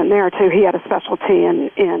surgeon there too. He had a specialty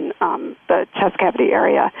in the chest cavity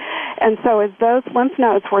area. And so as those lymph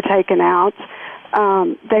nodes were taken out,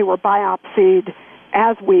 they were biopsied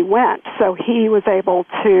as we went. So he was able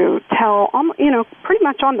to tell, pretty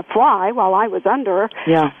much on the fly while I was under,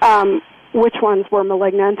 which ones were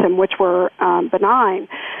malignant and which were benign.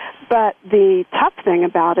 But the tough thing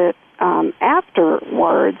about it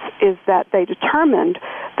afterwards is that they determined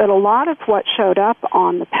that a lot of what showed up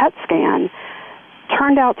on the PET scan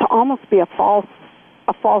turned out to almost be a false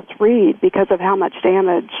read because of how much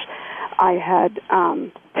damage I had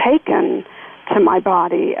taken to my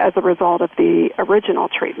body as a result of the original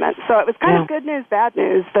treatment. So it was kind of good news, bad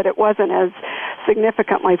news, that it wasn't as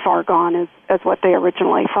significantly far gone as what they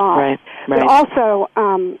originally thought. Right. But also,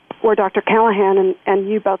 where Dr. Callahan and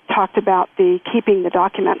you both talked about the keeping the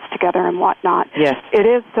documents together and whatnot. Yes. It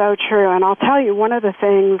is so true. And I'll tell you, one of the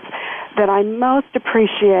things that I most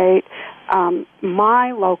appreciate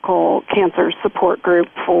my local cancer support group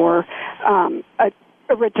for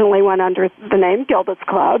originally went under the name Gilda's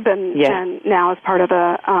Club and now is part of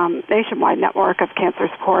the nationwide network of cancer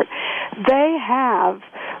support. They have,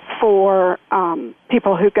 for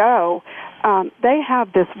people who go, they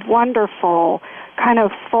have this wonderful kind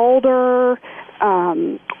of folder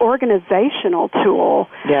organizational tool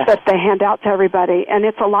that they hand out to everybody, and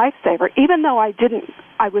it's a lifesaver. Even though I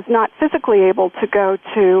was not physically able to go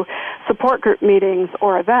to support group meetings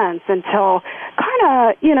or events until kind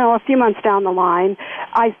of, a few months down the line,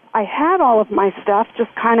 I had all of my stuff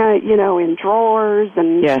just kind of, in drawers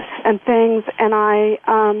and things, and I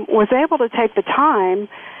was able to take the time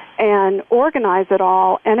and organize it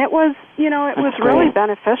all, and it was, was really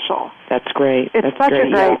beneficial. That's great. It's such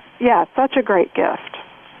a great gift.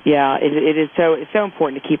 Yeah, it's so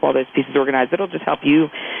important to keep all those pieces organized. It'll just help you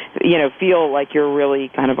feel like you're really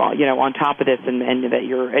kind of, on top of this and that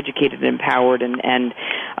you're educated and empowered and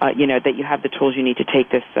that you have the tools you need to take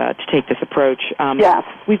this approach. Yes.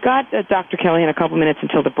 We've got Dr. Callahan a couple minutes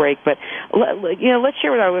until the break, but let's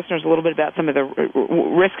share with our listeners a little bit about some of the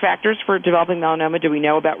risk factors for developing melanoma. Do we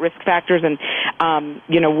know about risk factors, and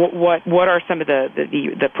what are some of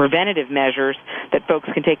the preventative measures that folks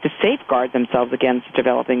can take to safeguard themselves against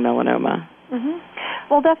developing melanoma? Mm-hmm.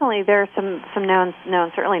 Well, definitely there are some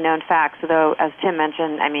certainly known facts, although, as Tim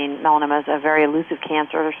mentioned, melanoma is a very elusive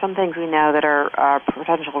cancer. There's some things we know that are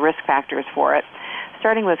potential risk factors for it,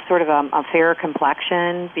 starting with sort of a fair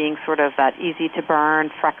complexion, being sort of that easy-to-burn,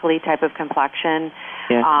 freckly type of complexion.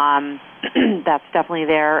 Yeah. That's definitely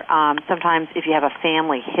there. Sometimes if you have a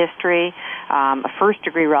family history, a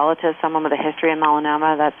first-degree relative, someone with a history of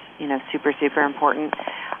melanoma, that's, super, super important.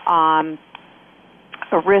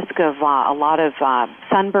 A risk of a lot of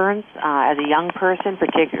sunburns as a young person,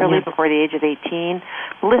 particularly before the age of 18.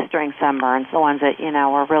 Blistering sunburns, the ones that,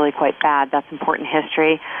 are really quite bad. That's important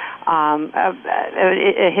history. A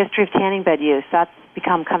history of tanning bed use. That's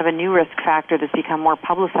become kind of a new risk factor that's become more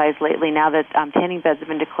publicized lately now that tanning beds have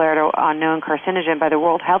been declared a known carcinogen by the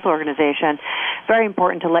World Health Organization. Very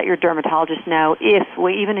important to let your dermatologist know if,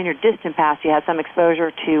 even in your distant past, you had some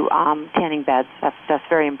exposure to tanning beds. That's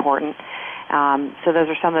very important. So those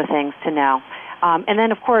are some of the things to know. And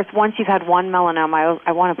then, of course, once you've had one melanoma,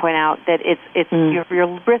 I want to point out that your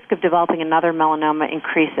risk of developing another melanoma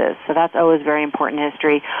increases. So that's always very important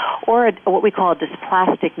history. Or what we call a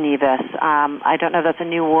dysplastic nevus. I don't know if that's a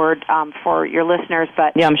new word for your listeners,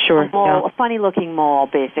 but yeah, I'm sure. A funny-looking mole,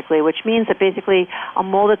 basically, which means that basically a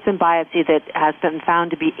mole that's been biopsied that has been found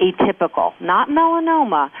to be atypical, not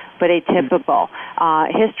melanoma, but atypical.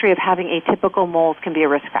 History of having atypical moles can be a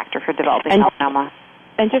risk factor for developing melanoma.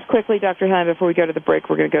 And just quickly, Dr. Helen, before we go to the break,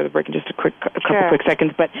 we're going to go to the break in just a couple quick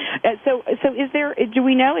seconds. But so is there? Do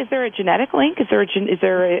we know? Is there a genetic link? Is there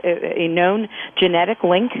a known genetic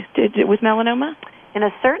link with melanoma? In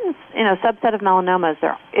a certain subset of melanomas,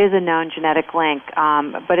 there is a known genetic link,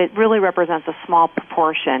 but it really represents a small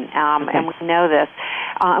proportion, and we know this.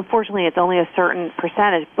 Unfortunately, it's only a certain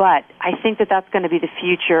percentage, but I think that that's going to be the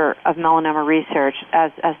future of melanoma research,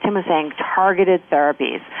 as Tim was saying, targeted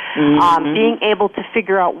therapies. Mm-hmm. Being able to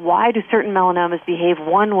figure out why do certain melanomas behave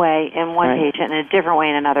one way in one patient and a different way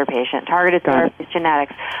in another patient. Targeted therapies,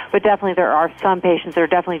 genetics. But definitely there are some patients that are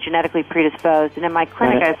definitely genetically predisposed, and in my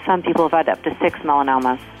clinic I have some people who've had up to 6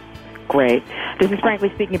 melanomas. Great. This is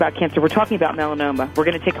Frankly Speaking About Cancer. We're talking about melanoma. We're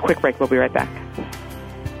going to take a quick break. We'll be right back.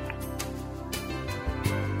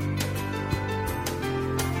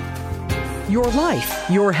 Your life,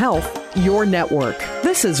 your health, your network.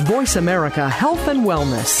 This is Voice America Health and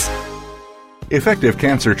Wellness. Effective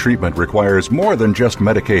cancer treatment requires more than just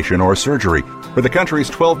medication or surgery. For the country's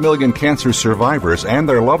 12 million cancer survivors and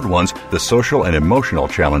their loved ones, the social and emotional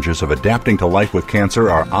challenges of adapting to life with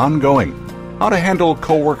cancer are ongoing. How to handle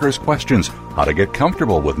coworkers' questions, how to get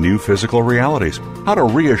comfortable with new physical realities, how to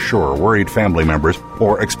reassure worried family members,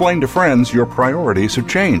 or explain to friends your priorities have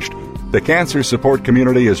changed. The Cancer Support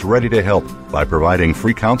Community is ready to help by providing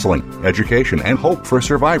free counseling, education, and hope for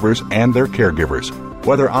survivors and their caregivers.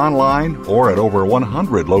 Whether online or at over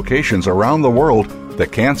 100 locations around the world, the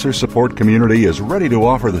Cancer Support Community is ready to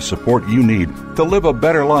offer the support you need to live a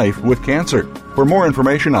better life with cancer. For more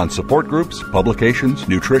information on support groups, publications,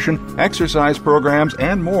 nutrition, exercise programs,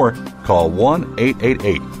 and more, call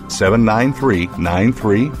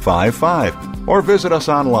 1-888-793-9355 or visit us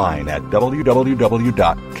online at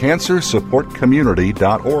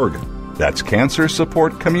www.cancersupportcommunity.org. That's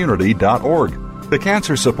cancersupportcommunity.org. The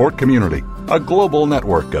Cancer Support Community, a global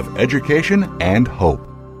network of education and hope.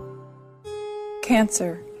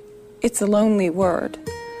 Cancer. It's a lonely word.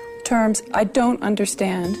 Terms I don't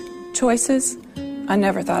understand. Choices I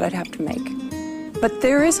never thought I'd have to make. But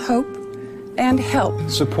there is hope and help.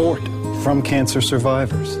 Support from cancer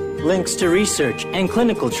survivors. Links to research and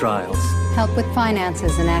clinical trials. Help with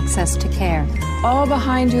finances and access to care. All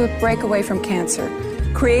behind you at Breakaway from Cancer.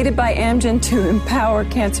 Created by Amgen to empower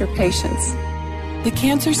cancer patients. The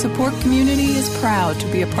Cancer Support Community is proud to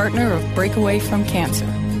be a partner of Breakaway from Cancer.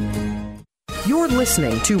 You're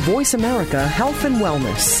listening to Voice America Health and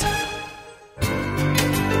Wellness.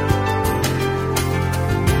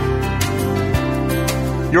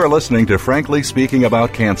 You're listening to Frankly Speaking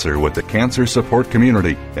About Cancer with the Cancer Support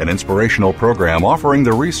Community, an inspirational program offering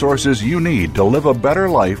the resources you need to live a better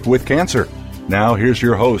life with cancer. Now here's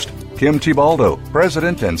your host, Kim Thiboldeaux,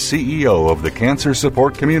 President and CEO of the Cancer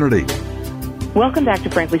Support Community. Welcome back to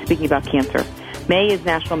Frankly Speaking About Cancer. May is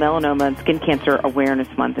National Melanoma and Skin Cancer Awareness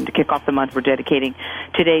Month, and to kick off the month, we're dedicating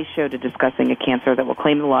today's show to discussing a cancer that will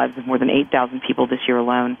claim the lives of more than 8,000 people this year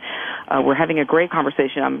alone. We're having a great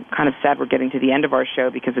conversation. I'm kind of sad we're getting to the end of our show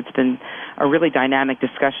because it's been a really dynamic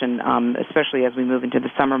discussion, especially as we move into the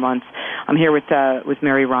summer months. I'm here with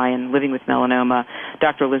Mary Ryan, living with melanoma,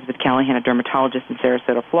 Dr. Elizabeth Callahan, a dermatologist in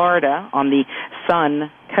Sarasota, Florida, on the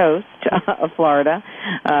Sun Coast of Florida,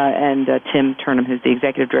 and Tim Turnham, who's the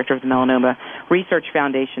Executive Director of the Melanoma Research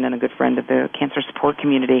Foundation and a good friend of the cancer support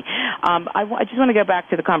community. I just want to go back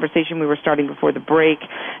to the conversation we were starting before the break,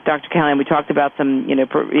 Dr. Callahan. We talked about some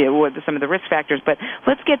of the risk factors, but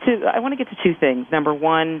I want to get to two things. Number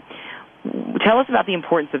one, tell us about the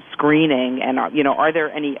importance of screening, and are there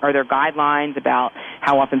guidelines about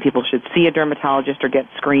how often people should see a dermatologist or get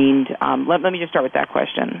screened? Let me just start with that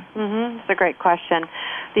question. It's a great question.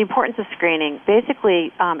 The importance of screening.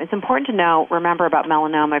 Basically, it's important to remember about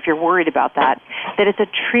melanoma, if you're worried about that it's a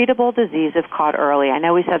treatable disease if caught early. I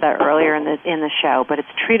know we said that earlier in the show, but it's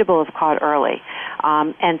treatable if caught early.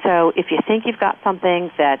 And so if you think you've got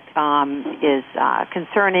something that is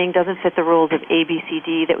concerning, doesn't fit the rules of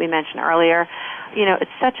ABCD that we mentioned earlier,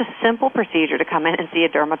 it's such a simple procedure to come in and see a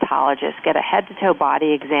dermatologist, get a head-to-toe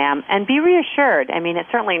body exam, and be reassured. I mean,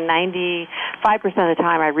 it's certainly 95% of the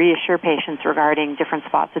time I reassure patients regarding different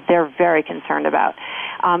spots that they're very concerned about.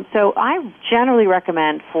 So I generally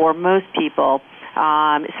recommend for most people,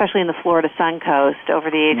 especially in the Florida Sun Coast,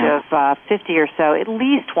 over the age of 50 or so, at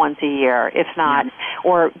least once a year, if not,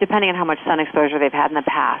 or depending on how much sun exposure they've had in the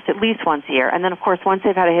past, at least once a year. And then, of course, once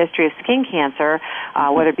they've had a history of skin cancer,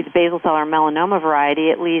 whether it be the basal cell or melanoma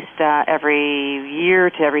variety, at least every year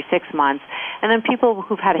to every 6 months. And then people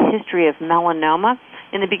who've had a history of melanoma,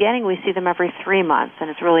 in the beginning we see them every 3 months, and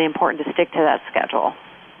it's really important to stick to that schedule.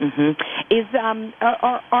 Mm-hmm.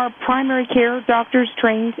 Are primary care doctors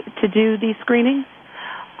trained to do these screenings?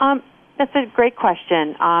 That's a great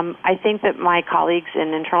question. I think that my colleagues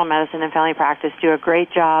in internal medicine and family practice do a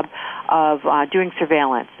great job of doing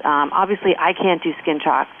surveillance. Obviously, I can't do skin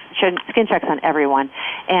checks on everyone,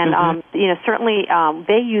 and certainly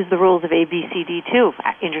they use the rules of ABCD too.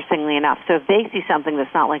 Interestingly enough, so if they see something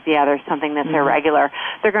that's not like the other, something that's irregular,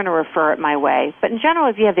 they're going to refer it my way. But in general,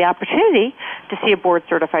 if you have the opportunity to see a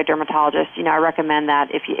board-certified dermatologist, I recommend that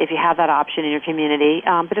if you have that option in your community.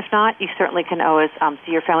 But if not, you certainly can always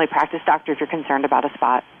see your family practice doctor if you're concerned about a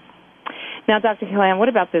spot. Now, Dr. Callahan, what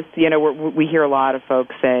about this? We hear a lot of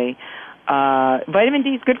folks say, vitamin D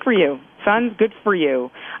is good for you. Sun's good for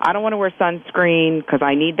you. I don't want to wear sunscreen because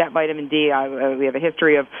I need that vitamin D. We have a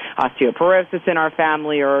history of osteoporosis in our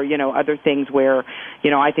family, or other things where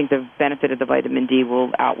I think the benefit of the vitamin D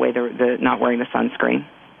will outweigh the not wearing the sunscreen.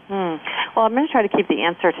 Well, I'm going to try to keep the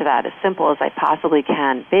answer to that as simple as I possibly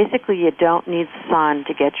can. Basically, you don't need sun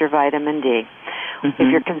to get your vitamin D.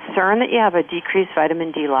 If you're concerned that you have a decreased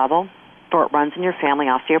vitamin D level, or it runs in your family,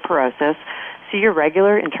 osteoporosis, see your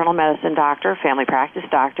regular internal medicine doctor, family practice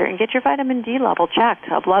doctor, and get your vitamin D level checked,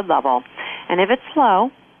 a blood level. And if it's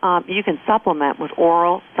low, you can supplement with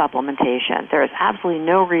oral supplementation. There is absolutely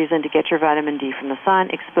no reason to get your vitamin D from the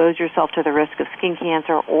sun, expose yourself to the risk of skin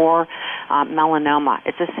cancer or melanoma.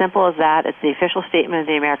 It's as simple as that. It's the official statement of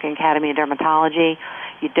the American Academy of Dermatology.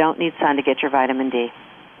 You don't need sun to get your vitamin D.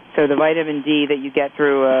 So the vitamin D that you get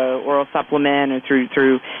through oral supplement or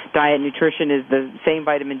through diet nutrition is the same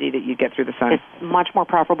vitamin D that you get through the sun. It's much more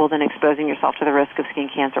preferable than exposing yourself to the risk of skin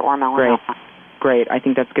cancer or melanoma. Great. I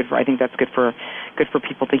think that's good for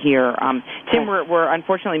people to hear. Tim, we're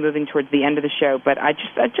unfortunately moving towards the end of the show, but I'd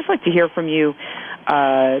just like to hear from you,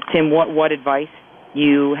 Tim. What advice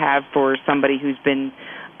you have for somebody who's been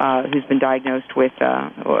diagnosed with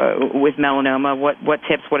melanoma? What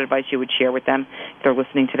tips, what advice you would share with them if they're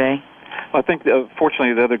listening today? Well, I think,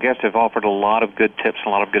 fortunately, the other guests have offered a lot of good tips and a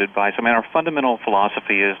lot of good advice. I mean, our fundamental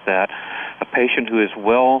philosophy is that a patient who is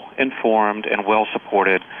well-informed and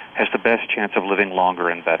well-supported has the best chance of living longer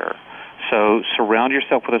and better. So surround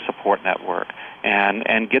yourself with a support network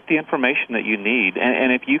and get the information that you need.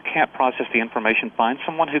 And if you can't process the information, find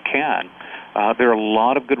someone who can. There are a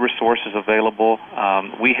lot of good resources available.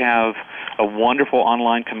 We have a wonderful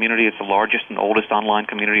online community. It's the largest and oldest online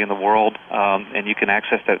community in the world, and you can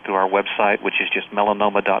access that through our website, which is just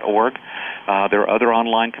melanoma.org. There are other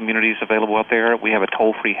online communities available out there. We have a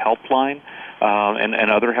toll-free helpline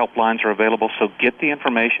and other helplines are available. So get the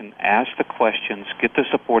information, ask the questions, get the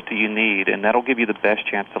support that you need, and that'll give you the best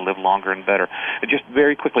chance to live longer and better. Just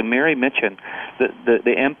very quickly, Mary mentioned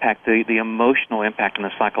the impact, the emotional impact and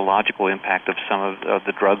the psychological impact of some of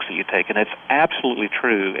the drugs that you take, and it's absolutely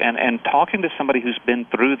true. And talking to somebody who's been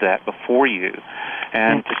through that before you,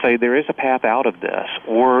 and to say there is a path out of this,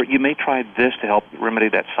 or you may try this to help remedy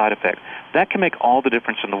that side effect, that can make all the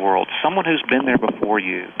difference in the world. Someone who's been there before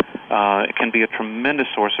you can be a tremendous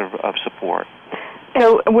source of support.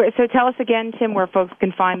 So tell us again, Tim, where folks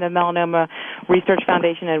can find the Melanoma Research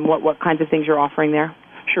Foundation and what kinds of things you're offering there.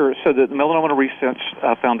 Sure. So the Melanoma Research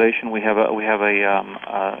Foundation, we have our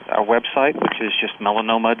website, which is just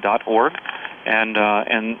melanoma.org, and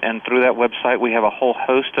through that website we have a whole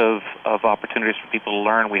host of opportunities for people to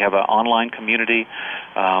learn. We have an online community.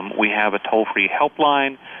 We have a toll-free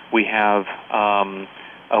helpline. We have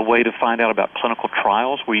a way to find out about clinical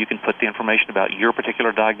trials where you can put the information about your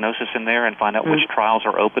particular diagnosis in there and find out which trials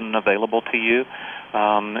are open and available to you.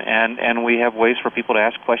 And we have ways for people to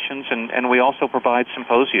ask questions, and we also provide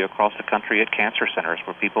symposia across the country at cancer centers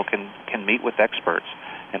where people can meet with experts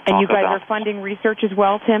and talk about. And you guys are funding research as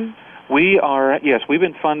well, Tim? We are, yes. We've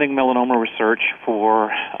been funding melanoma research for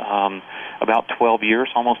about 12 years,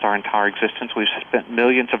 almost our entire existence. We've spent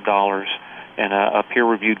millions of dollars in a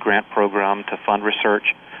peer-reviewed grant program to fund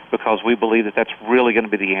research because we believe that that's really going to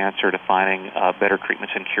be the answer to finding better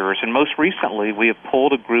treatments and cures. And most recently, we have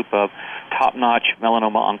pulled a group of top-notch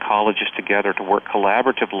melanoma oncologists together to work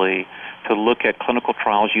collaboratively to look at clinical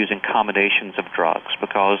trials using combinations of drugs,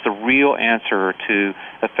 because the real answer to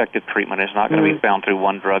effective treatment is not going to be found through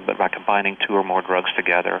one drug, but by combining two or more drugs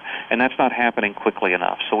together. And that's not happening quickly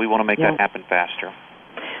enough, so we want to make that happen faster.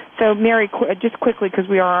 So, Mary, just quickly, because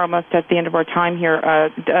we are almost at the end of our time here,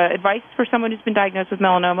 advice for someone who's been diagnosed with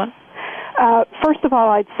melanoma? First of all,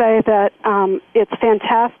 I'd say that it's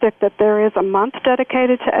fantastic that there is a month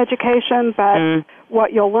dedicated to education, but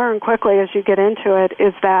what you'll learn quickly as you get into it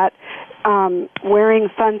is that wearing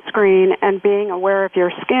sunscreen and being aware of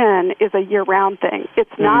your skin is a year-round thing.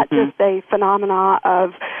 It's not just a phenomena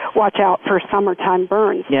of watch out for summertime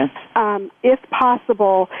burns. Yes. If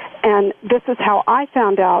possible, and this is how I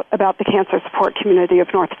found out about the cancer support community of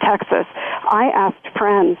North Texas, I asked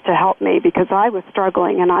friends to help me because I was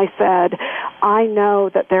struggling, and I said, I know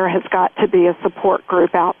that there has got to be a support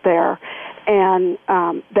group out there. And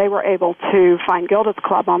they were able to find Gilda's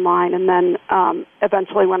Club online, and then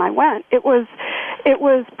eventually when I went, it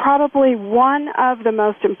was probably one of the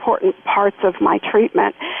most important parts of my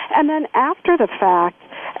treatment. And then after the fact,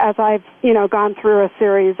 as I've gone through a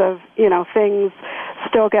series of things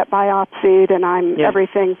still get biopsied, and I'm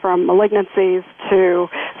everything from malignancies to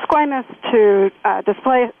squamous to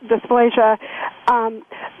dysplasia.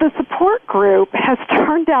 The support group has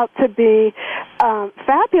turned out to be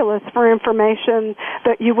fabulous for information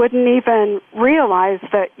that you wouldn't even realize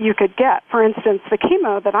that you could get. For instance, the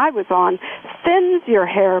chemo that I was on thins your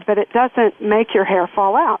hair, but it doesn't make your hair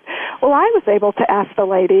fall out. Well, I was able to ask the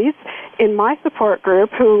ladies in my support group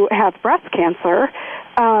who have breast cancer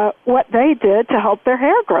what they did to help their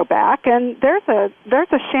hair grow back, and there's a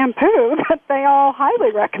shampoo that they all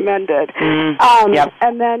highly recommended.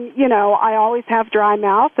 And then I always have dry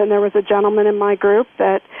mouth, and there was a gentleman in my group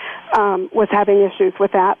that was having issues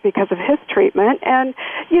with that because of his treatment. And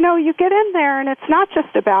you get in there, and it's not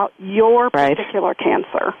just about your particular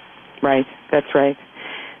cancer. Right. That's right.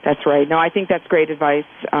 That's right. No, I think that's great advice,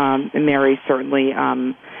 Mary. Certainly.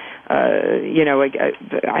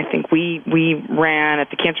 I think we ran at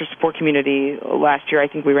the Cancer Support Community last year. I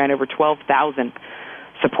think we ran over 12,000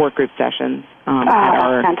 support group sessions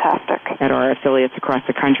fantastic. At our affiliates across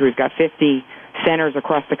the country. We've got 50 centers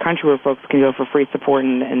across the country where folks can go for free support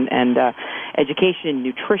and education,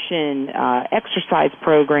 nutrition, exercise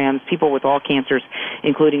programs, people with all cancers,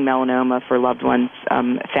 including melanoma for loved ones,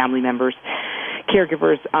 family members,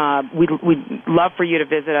 caregivers. We'd love for you to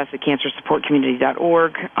visit us at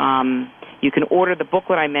cancersupportcommunity.org. You can order the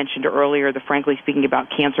booklet I mentioned earlier, the Frankly Speaking About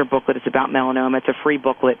Cancer booklet. It's about melanoma. It's a free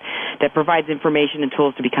booklet that provides information and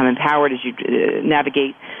tools to become empowered as you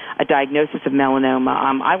navigate a diagnosis of melanoma.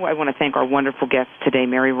 I want to thank our wonderful guests today,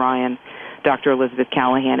 Mary Ryan, Dr. Elizabeth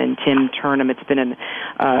Callahan, and Tim Turnham. It's been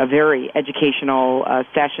a very educational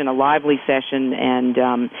session, a lively session,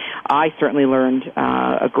 and I certainly learned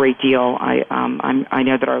a great deal. I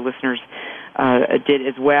know that our listeners did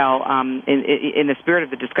as well. In the spirit of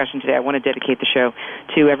the discussion today, I want to dedicate the show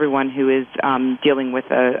to everyone who is dealing with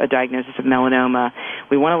a diagnosis of melanoma.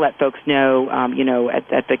 We want to let folks know,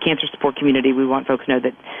 at the Cancer Support Community, we want folks to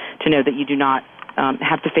know that you do not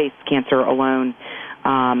have to face cancer alone.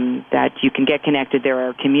 that you can get connected. There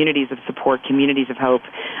are communities of support, communities of hope.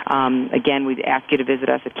 Again, we'd ask you to visit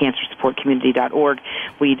us at cancersupportcommunity.org.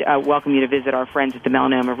 We'd welcome you to visit our friends at the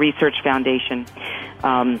Melanoma Research Foundation,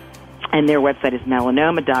 and their website is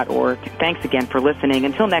melanoma.org. Thanks again for listening.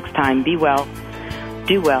 Until next time, be well,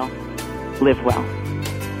 do well, live well.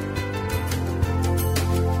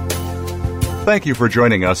 Thank you for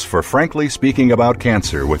joining us for Frankly Speaking About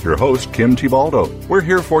Cancer with your host, Kim Thiboldeaux. We're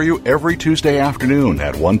here for you every Tuesday afternoon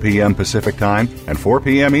at 1 p.m. Pacific Time and 4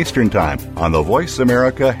 p.m. Eastern Time on the Voice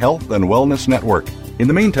America Health and Wellness Network. In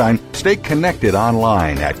the meantime, stay connected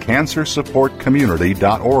online at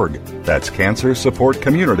cancersupportcommunity.org. That's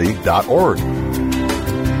cancersupportcommunity.org.